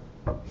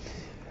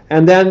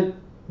 And then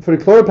for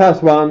the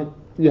chloroplast one,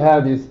 you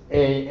have this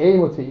AA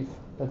motif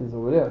that is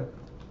over there.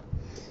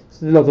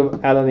 So there's a lot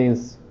of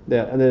alanines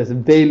there, and there's a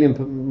valine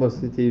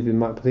motif in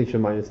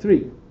position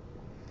 -3.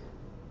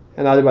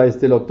 And otherwise,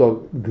 there are a lot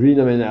of green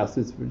amino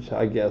acids, which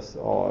I guess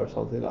are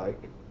something like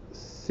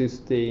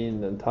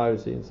cysteine and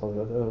tyrosine, something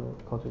like that.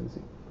 I can't really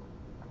see.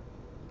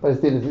 But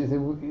still,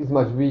 it's a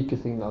much weaker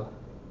signal.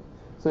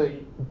 So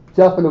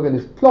just by looking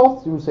at this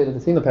plot, you would say that the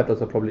signal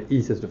peptides are probably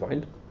easiest to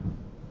find.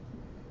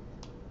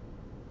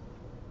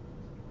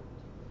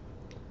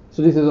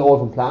 So this is all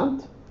from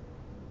plant.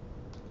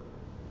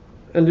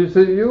 And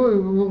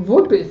you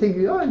would be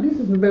thinking, oh, this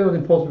is very much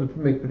impossible to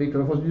make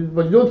predictions.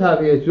 But you don't have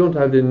here, you don't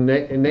have the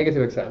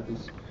negative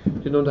examples.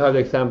 You don't have the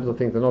examples of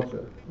things that are not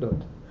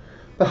good.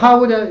 But how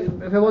would I,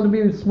 if I want to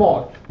be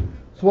smart,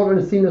 so what are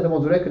the signals I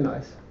want to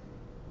recognize?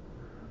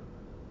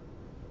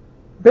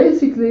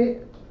 Basically,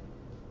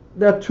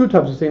 there are 2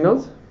 types of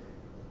signals.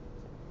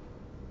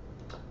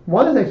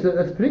 One is actually,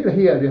 that's particular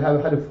here, you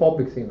have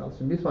hydrophobic signals.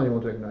 So this one you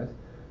want to recognize.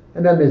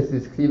 And then there's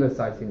this cleavage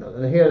site signal.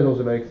 And here is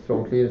also a very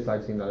strong cleavage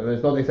site signal. I mean,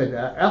 it's not exactly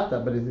at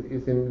that, but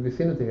it's in the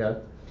vicinity here.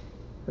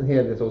 And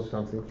here there's also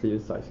something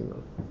cleavage site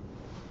signal.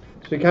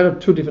 So you kind of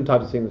 2 different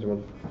types of signals you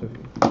want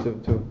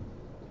to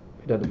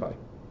identify.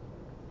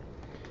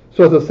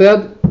 So as I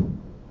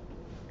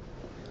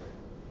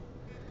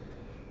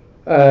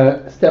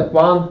said, step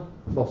 1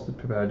 was to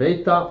prepare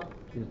data.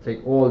 You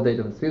take all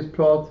data from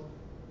SwissProt,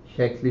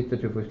 check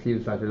literature for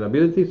cleavage site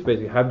reliability. So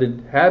basically, have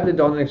they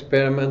done an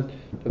experiment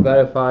to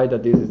verify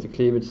that this is the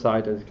cleavage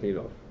site that is cleaved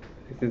off?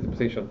 This is the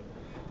position.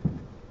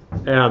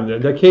 And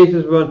there are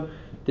cases when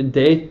the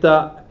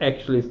data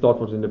actually is not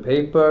what's in the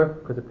paper,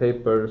 because the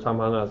paper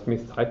somehow has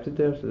mistyped it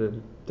there, so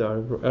there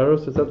are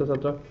errors, etc.,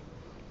 etc.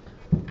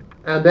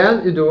 And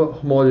then you do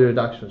homology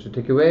reductions. You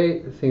take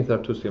away things that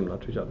are too similar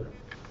to each other.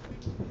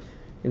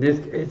 In this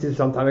case,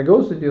 some time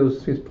ago, so you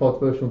use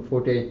SwissProt version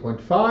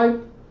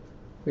 48.5,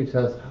 which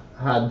has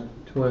had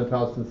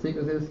 200,000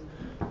 sequences.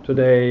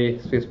 Today,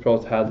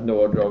 SwissProt has the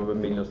order of 1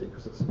 million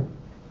sequences.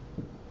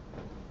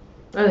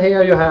 And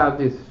here you have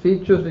these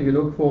features that you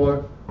look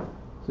for.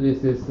 So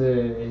this is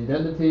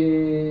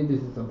identity,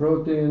 this is some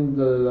protein,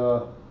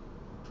 a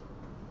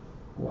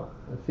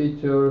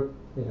feature.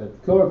 You have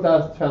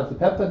chloroplast,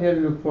 transipeptide here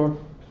you look for,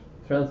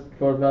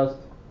 chloroplast,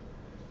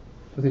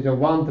 position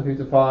 1 to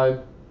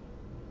 55.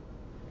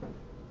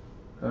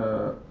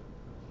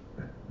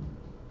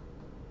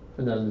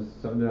 And then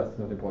the rest is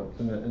not important,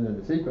 and then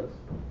the sequence.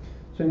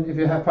 So if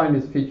you find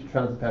this feature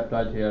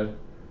transipeptide here,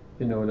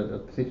 you know that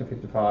at position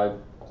 55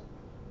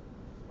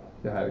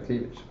 you have a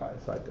cleavage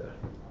site there.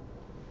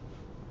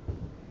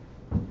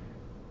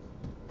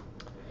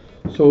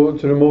 So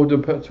to remove the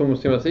two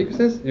similar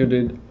sequences, you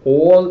did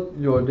all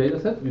your data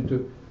set.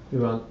 You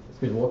run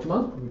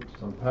Smith-Waterman with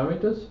some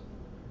parameters.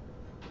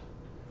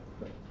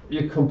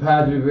 You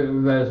compared the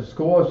various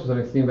scores to some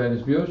extreme value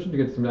distribution to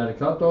get similarity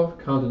cutoff,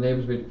 count the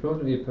neighbors with the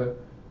protein, if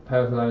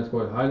pairs line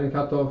score higher than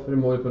cutoff,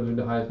 remove it from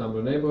the highest number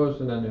of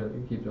neighbors, and then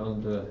you keep it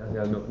on the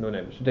no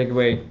neighbors. You take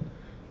away,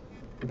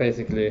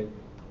 basically,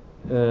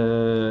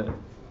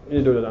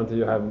 you do that until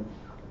you have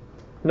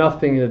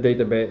nothing in the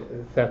database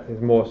set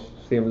is more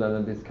similar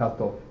than this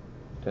cutoff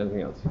to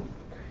anything else.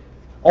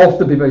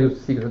 Often people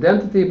use sequence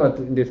identity, but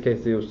in this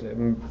case they use a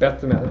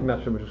better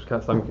measure,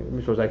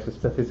 which was actually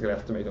statistical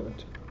estimate of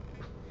it.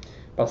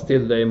 But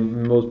still,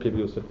 most people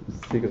use the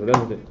sequence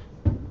identity.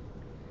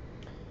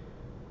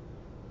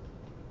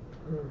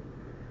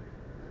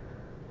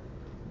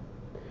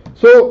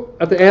 So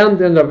at the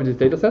end, end up with these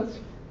data sets.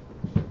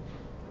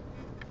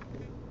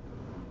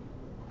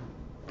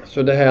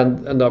 So they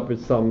end up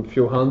with some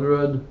few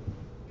hundred.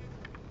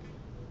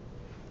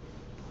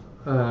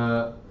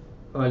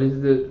 This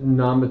is the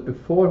numbers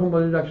before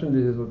homology reduction.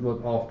 This is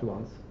what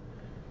afterwards.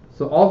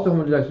 So after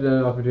homologization,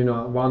 there are between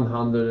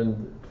 100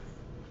 and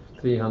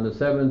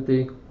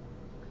 370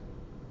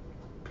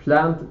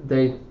 plant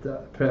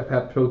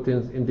data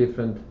proteins in the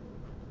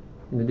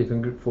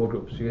different four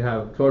groups. You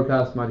have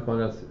chloroplast,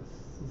 mitochondria,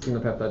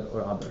 single peptide,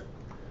 or other.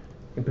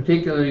 In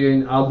particular,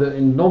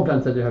 in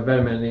non-plant cells, you have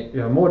very many. You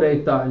have more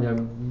data, and you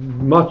have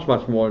much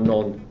more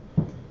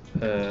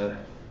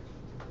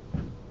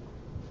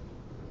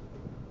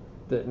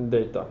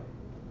data.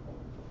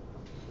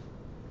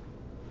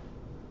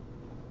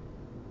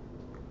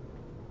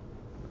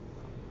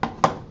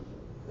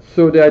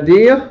 So the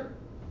idea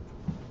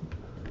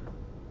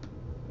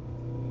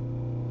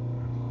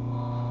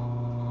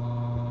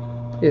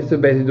is to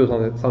basically do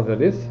something like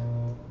this.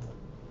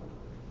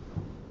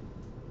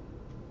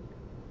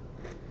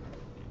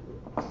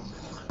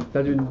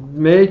 That you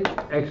make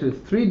actually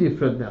 3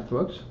 different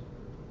networks,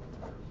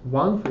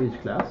 one for each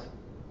class.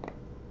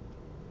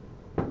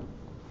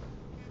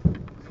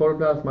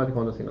 Chloroplast,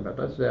 mitochondria, single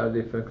peptides, they are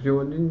different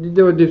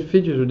because the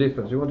features are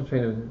different. So you want to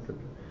train them,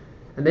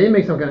 and then you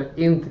make some kind of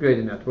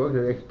integrated network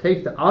that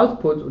takes the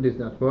output of this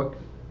network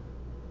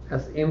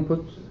as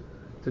input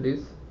to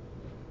this,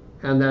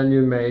 and then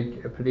you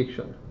make a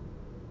prediction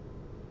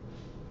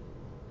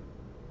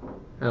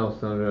and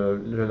also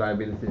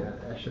reliability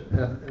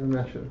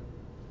measure.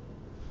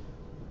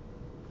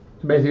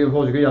 So basically, of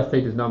course, you can just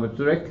take this number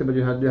directly, but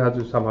you have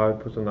to somehow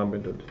put some number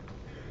into it.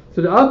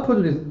 So the output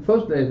of this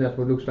first layer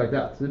network looks like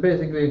that. So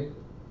basically,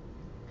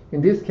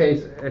 in this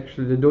case,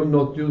 actually, they do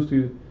not use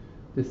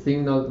the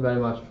signal very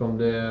much from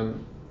the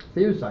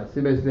CPU side. So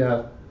you basically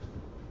have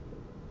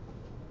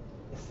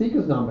a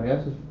sequence number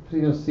here, so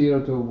sequence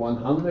 0 to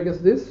 100, I guess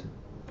it is.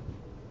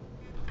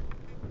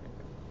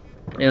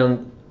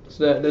 And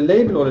so the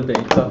label of the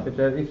data, if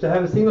they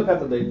have a single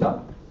peptide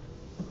data,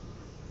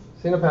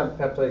 single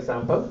peptide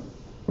example.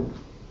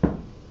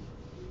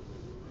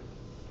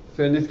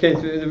 So in this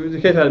case,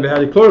 we had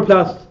a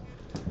chloroplast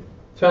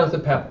transfer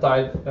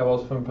peptide that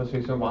was from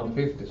position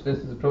 150. So this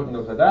is the protein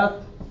looks like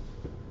that.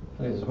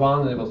 And this is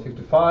 1 and it was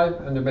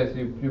 55, and then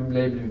basically you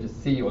label it with a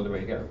C all the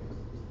way here.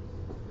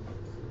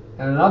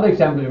 And another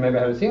example, you maybe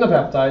have a single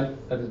peptide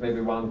that is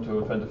maybe 1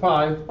 to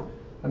 25,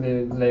 and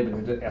then label it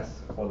with the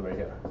S all the way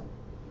here.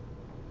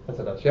 That's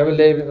that. So you have a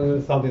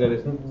label something that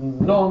is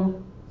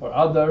none or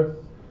other.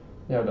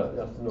 You have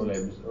just no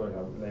labels, or you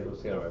have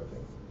labels 0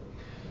 everything.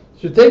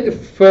 So you take the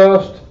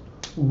first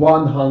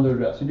 100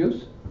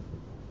 residues,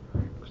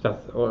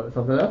 or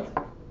something like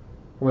that,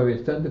 or maybe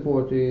it's 20,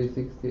 40,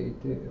 60, 80,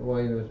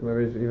 or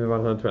maybe it's even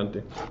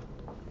 120.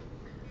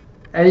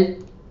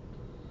 And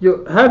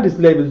you have this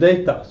labeled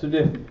data, so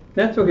the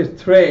network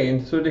is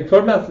trained, so the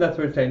chloroplast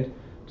network is trained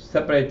to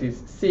separate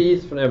these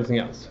C's from everything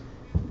else.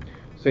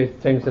 So it's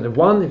trained to set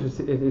 1 if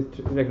it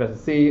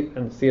recognizes C,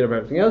 and 0 for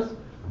everything else.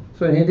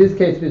 So in this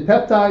case, with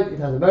peptide, it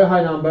has a very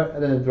high number,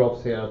 and then it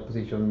drops here at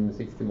position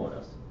 60 more or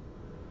less.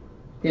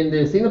 In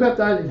the single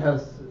peptide,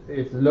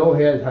 it's low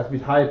here, it has a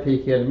bit high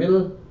peak here in the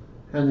middle,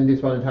 and in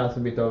this one it has a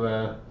bit of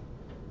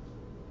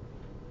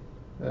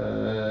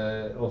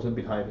also a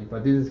bit high peak,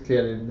 but this is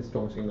clearly the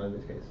strong signal in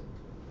this case.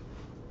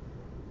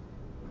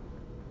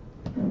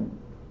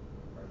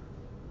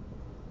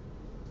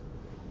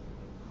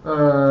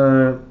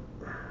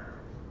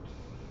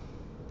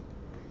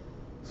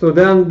 So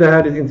then they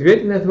had this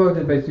integrated network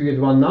that basically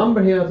gets one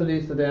number here to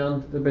this at the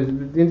end. The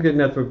integrated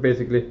network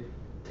basically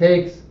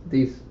takes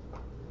these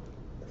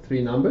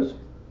 3 numbers.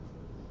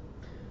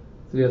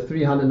 So there's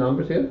 300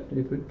 numbers here that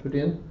you put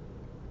in,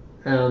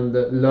 and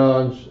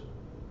learns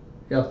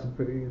just to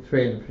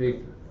train to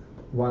predict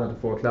 1 out of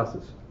 4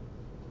 classes.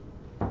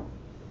 So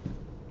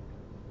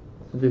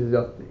this is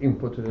just the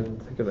input to the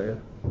second layer.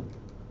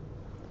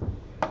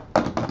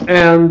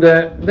 And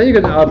then you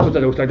get an output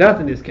that looks like that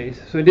in this case.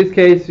 So in this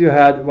case you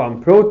had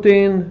one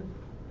protein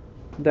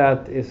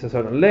that is a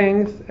certain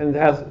length, and it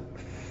has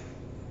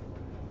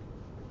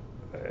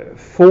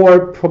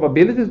 4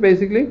 probabilities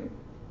basically.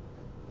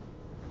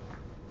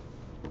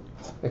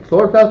 A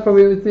chloroplast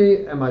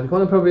probability, a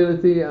mitochondrial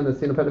probability, and a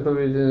single peptide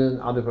probability, and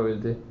other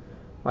probability.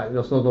 Right,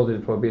 that's not the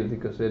probability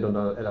because they don't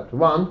add up to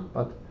 1,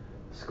 but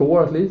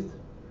score at least.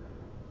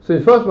 So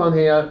the first one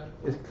here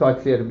is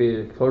quite clear to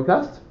be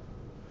chloroplast.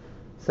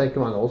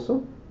 Second one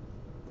also.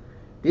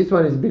 This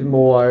one is a bit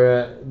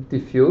more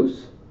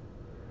diffuse.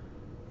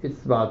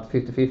 It's about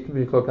 50-50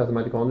 between chloroplast and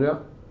mitochondria.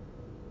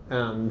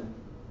 And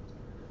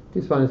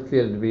this one is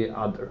clearly to be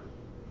other.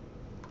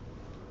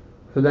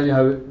 So then you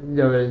have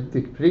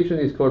the prediction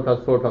is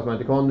chloroplast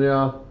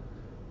mitochondria.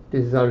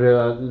 This is our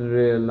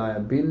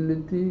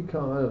reliability. I don't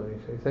know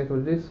exactly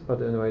what it is,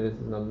 but anyway, this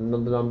is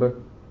not the number.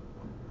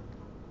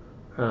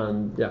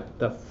 And yeah,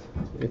 that's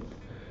it.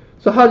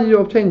 So how did you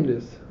obtain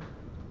this?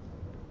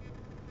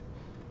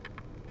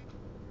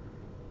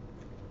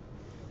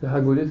 So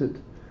how good is it?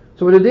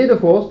 So what they did,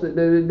 of course,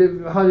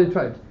 how they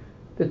tried?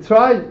 They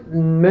tried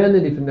many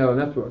different neural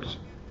networks.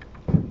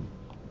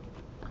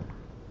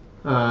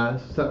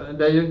 So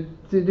they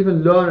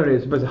different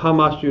learners, but how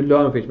much do you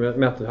learn of each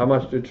method? How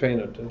much do you train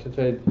it?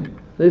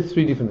 There's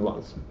 3 different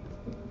ones.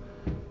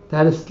 they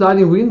had a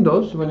sliding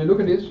window. So when you look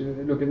at this, you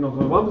look at not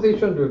on one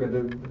position, you look at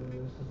the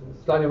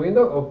sliding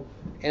window of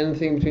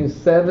anything between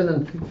 7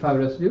 and 55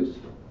 residues.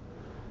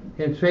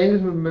 In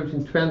trainers, we have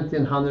between 20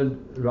 and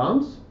 100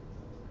 rounds,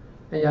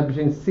 and you have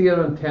between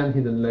 0 and 10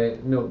 hidden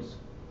nodes.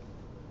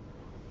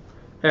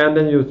 And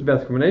then you use the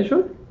best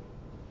combination.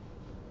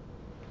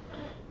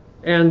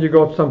 And you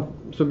got some,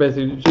 so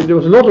basically, so there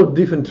was a lot of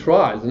different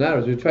trials and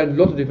errors. You tried a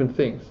lot of different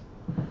things.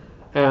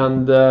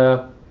 And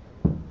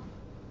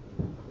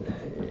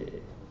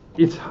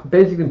it's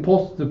basically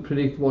impossible to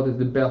predict what is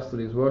the best of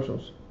these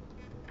versions.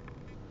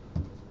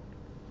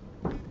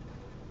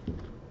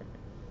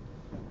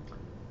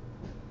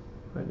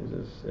 Right,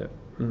 this is, yeah.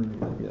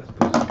 Let me just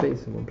put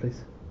space in one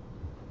place.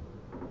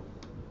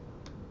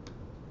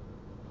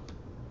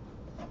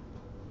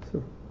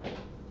 So.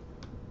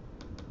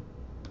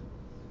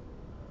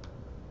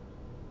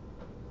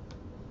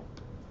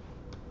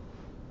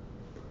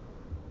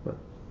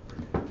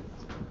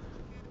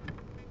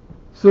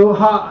 So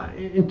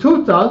in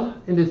total,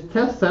 in this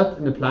test set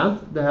in the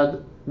plant, they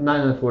had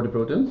 940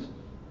 proteins.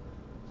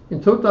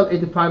 In total,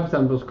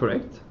 85% was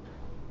correct.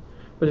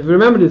 But if you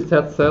remember this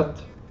test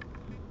set,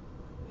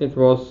 it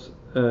was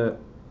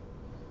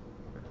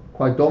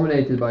quite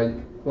dominated by,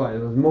 well, it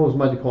was most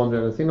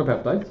mitochondrial and single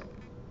peptides.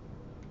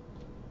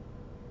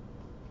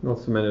 Not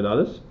so many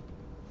others.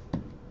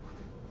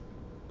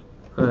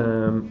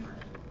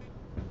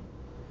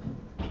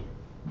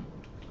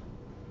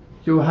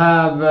 You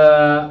have,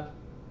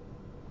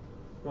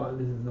 well,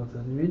 this is not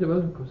that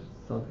readable because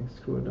it's something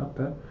screwed up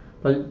here.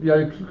 But you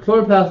have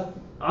chloroplast,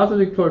 out of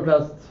the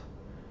chloroplast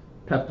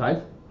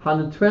peptides,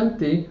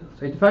 120,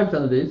 so 85%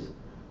 of these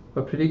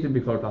were predicted to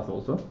be chloroplast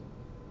also.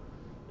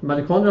 The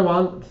mitochondrial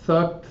one,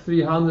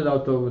 300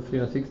 out of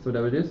 360,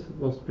 whatever it is,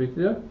 was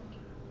predicted there.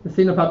 The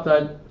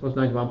xenopeptide was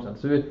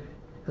 91%. So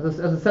as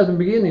I said in the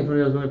beginning for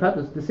real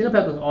peptides, the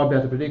xenopeptides are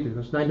better predicted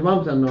because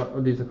 91%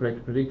 of these are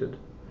correctly predicted.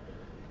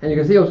 And you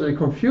can see also the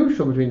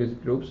confusion between these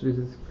groups. This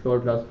is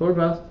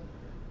chloroplast,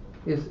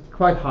 is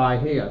quite high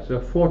here. So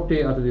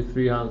 40 out of these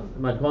 300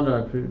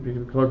 mitochondria are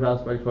predicted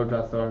chloroplast, while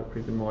chloroplasts are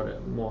pretty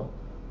more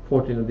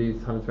 14 of these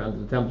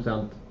 120 to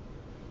 10%.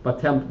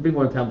 But a bit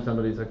more than 10%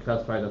 of these are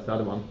classified as the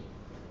other one.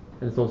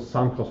 And there's also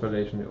some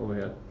cross-validation over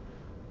here.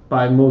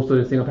 But most of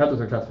the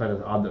xenopeptides are classified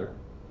as other.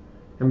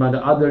 And by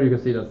the other, you can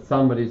see that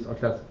some of these are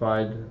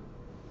classified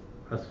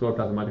as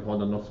chloroplast and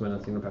mitochondria, not so many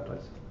as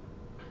xenopeptides.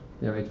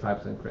 You have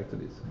 85% correct to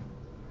these.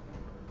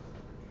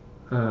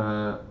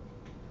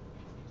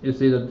 You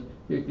see that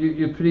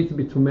you predict a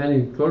bit too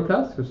many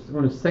chloroplasts, because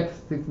only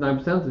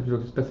 69%, if you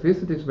look at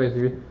specificity, so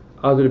basically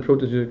out of the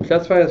proteins you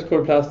classify as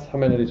chloroplasts, how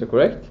many of these are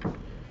correct? And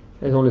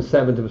it's only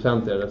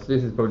 70% there.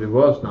 This is probably the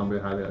worst number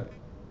you have here.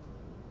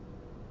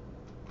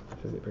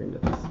 Let's see if I can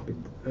get this a bit.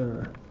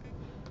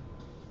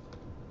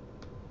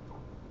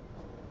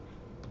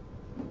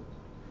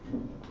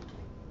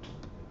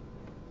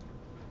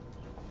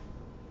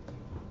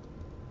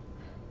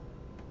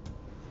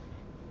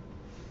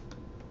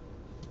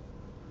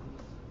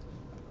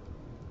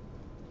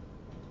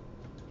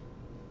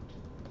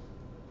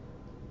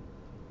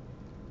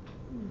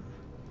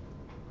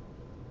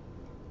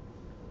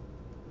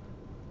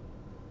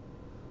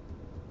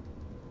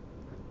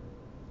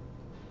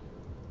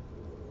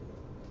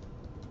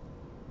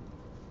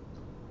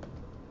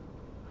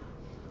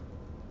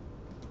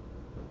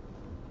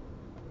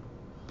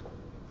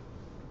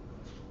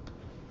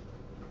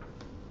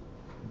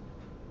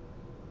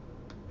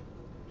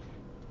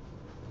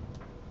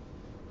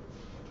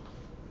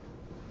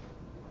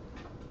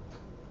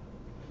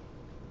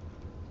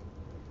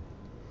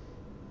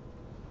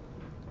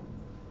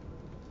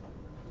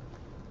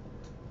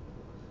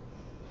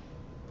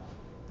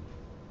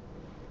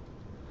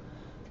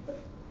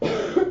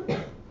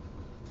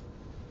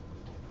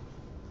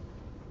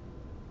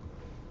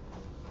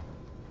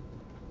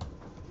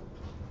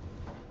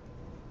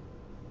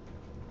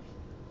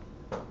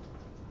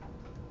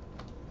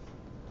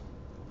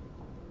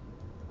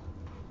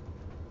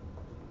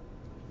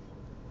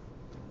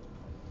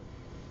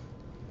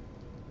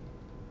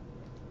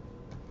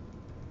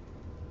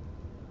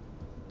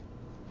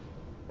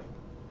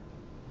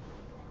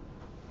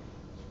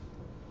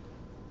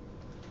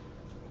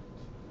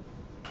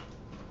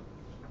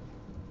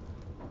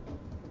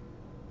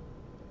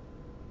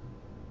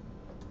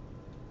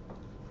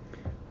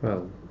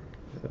 Well,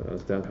 I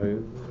understand how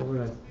you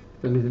organize.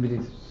 It's a little bit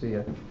easy to see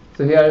here.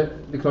 So here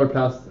the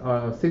chloroplasts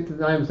are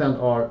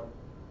 69% are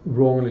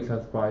wrongly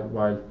classified,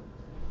 while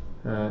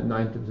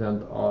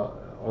 90%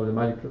 of the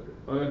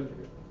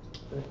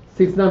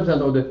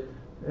 69% of the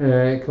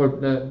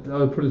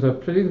proteins are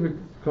predicted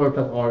with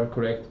chloroplasts are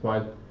correct,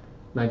 while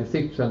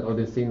 96% of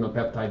the signal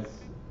peptides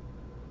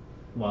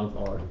ones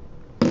are.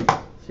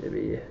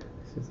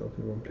 This is not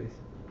in one place.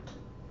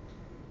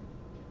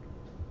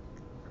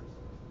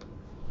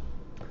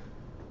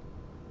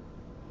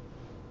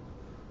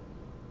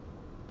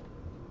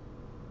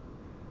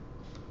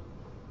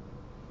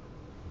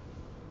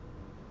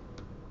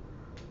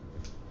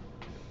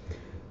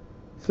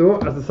 So,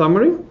 as a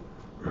summary,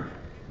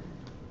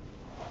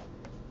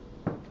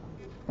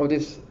 of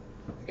this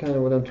kind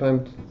of what I'm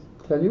trying to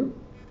tell you.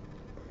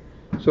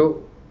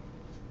 So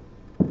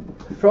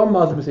from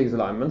multiple sequence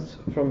alignments,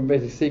 from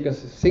basic sequence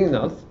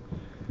signals,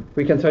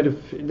 we can try to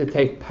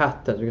detect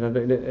patterns. We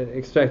can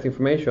extract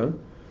information.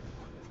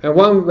 And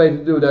one way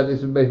to do that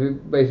is basically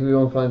we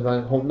want to find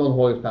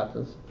non-homologous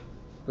patterns.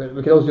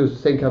 We can also use the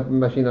same kind of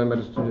machine learning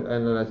methods to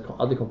analyze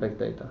other complex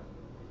data.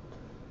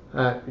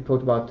 We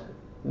talked about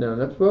neural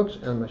networks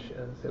and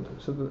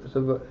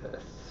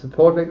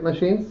support vector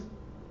machines.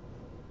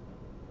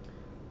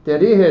 The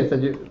idea here is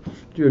that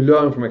you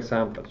learn from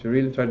examples. You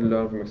really try to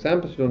learn from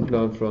examples. You don't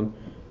learn from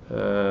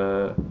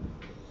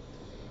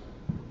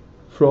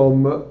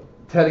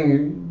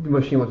telling the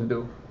machine what to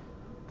do.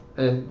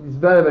 And it's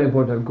very, very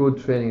important to have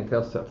good training and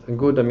test sets. And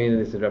good, I mean,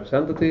 it's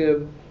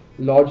representative,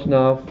 large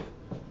enough,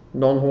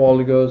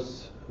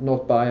 non-homologous,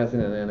 not biased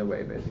in any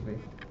way, basically.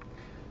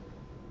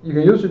 You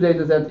can use the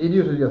data set either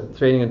use just a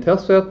training and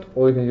test set,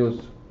 or you can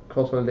use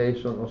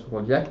cross-validation, also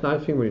called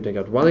jackknifing, where you take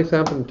out one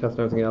example and test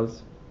everything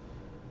else.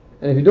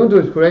 And if you don't do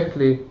it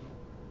correctly,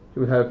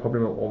 you will have a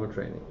problem of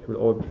overtraining. You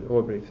will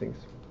overpredict things.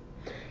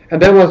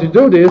 And then once you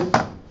do this,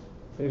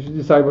 if you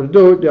decide what to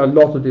do, there are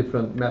lots of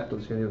different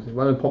methods you can use.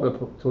 One of the popular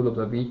tools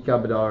is Vika,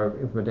 but there are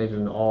implementations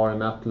in R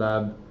and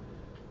MATLAB.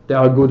 There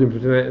are good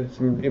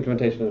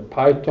implementations in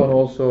Python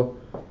also.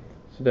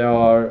 So there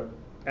are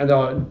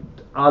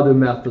other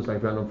methods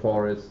like random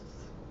forests,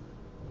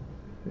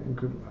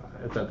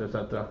 etc.,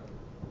 etc.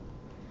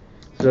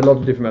 So there are a lot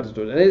of different methods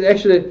to it. And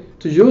actually,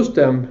 to use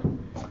them,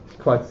 it's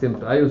quite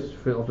simple. I use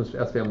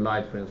SVM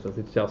Lite, for instance.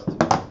 It's just,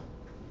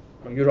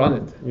 you run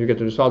it, you get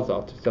the results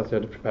out. It's just you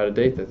have to prepare the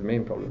data, is the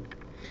main problem.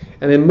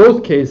 And in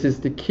most cases,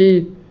 the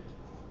key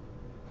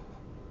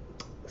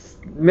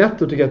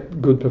method to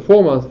get good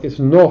performance is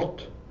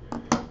not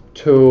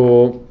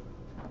to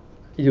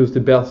use the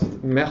best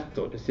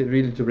method. It's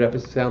really to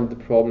represent the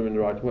problem in the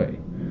right way.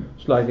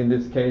 So like in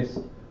this case,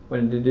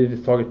 when they did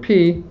this target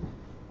P,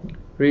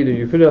 really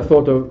you could have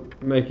thought of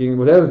making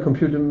whatever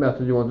computer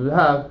method you wanted to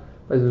have,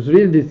 but it was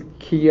really this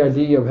key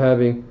idea of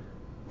having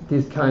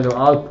these kind of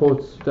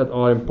outputs that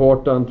are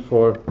important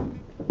for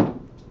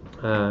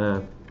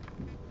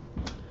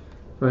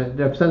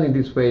representing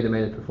this way. They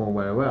made it perform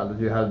very well. That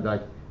you had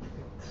like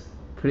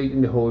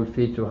predicting the whole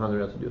feature of 100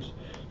 residues.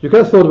 You could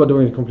have thought about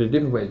doing it completely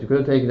different ways. You could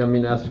have taken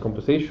amino acid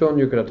composition.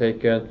 You could have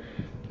taken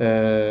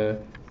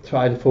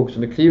tried to focus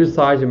on the cleavage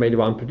size. You made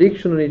one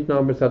prediction on each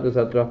number, etc.,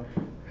 etc.,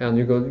 and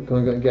you're going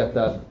to get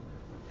that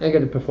and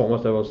get a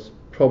performance that was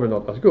probably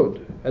not as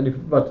good. And it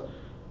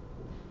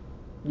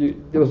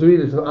was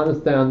really to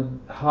understand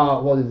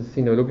what is the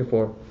signal you're looking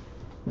for,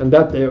 and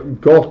that they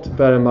got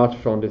very much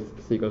from this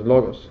sequence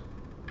logos.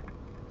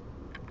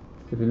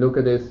 If you look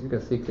at this, you can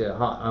see clear.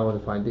 I want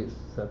to find this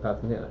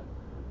pattern here,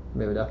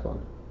 maybe that one.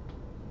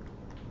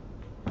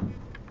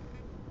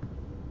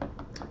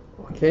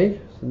 Okay,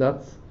 so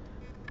that's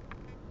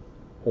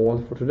all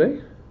for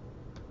today.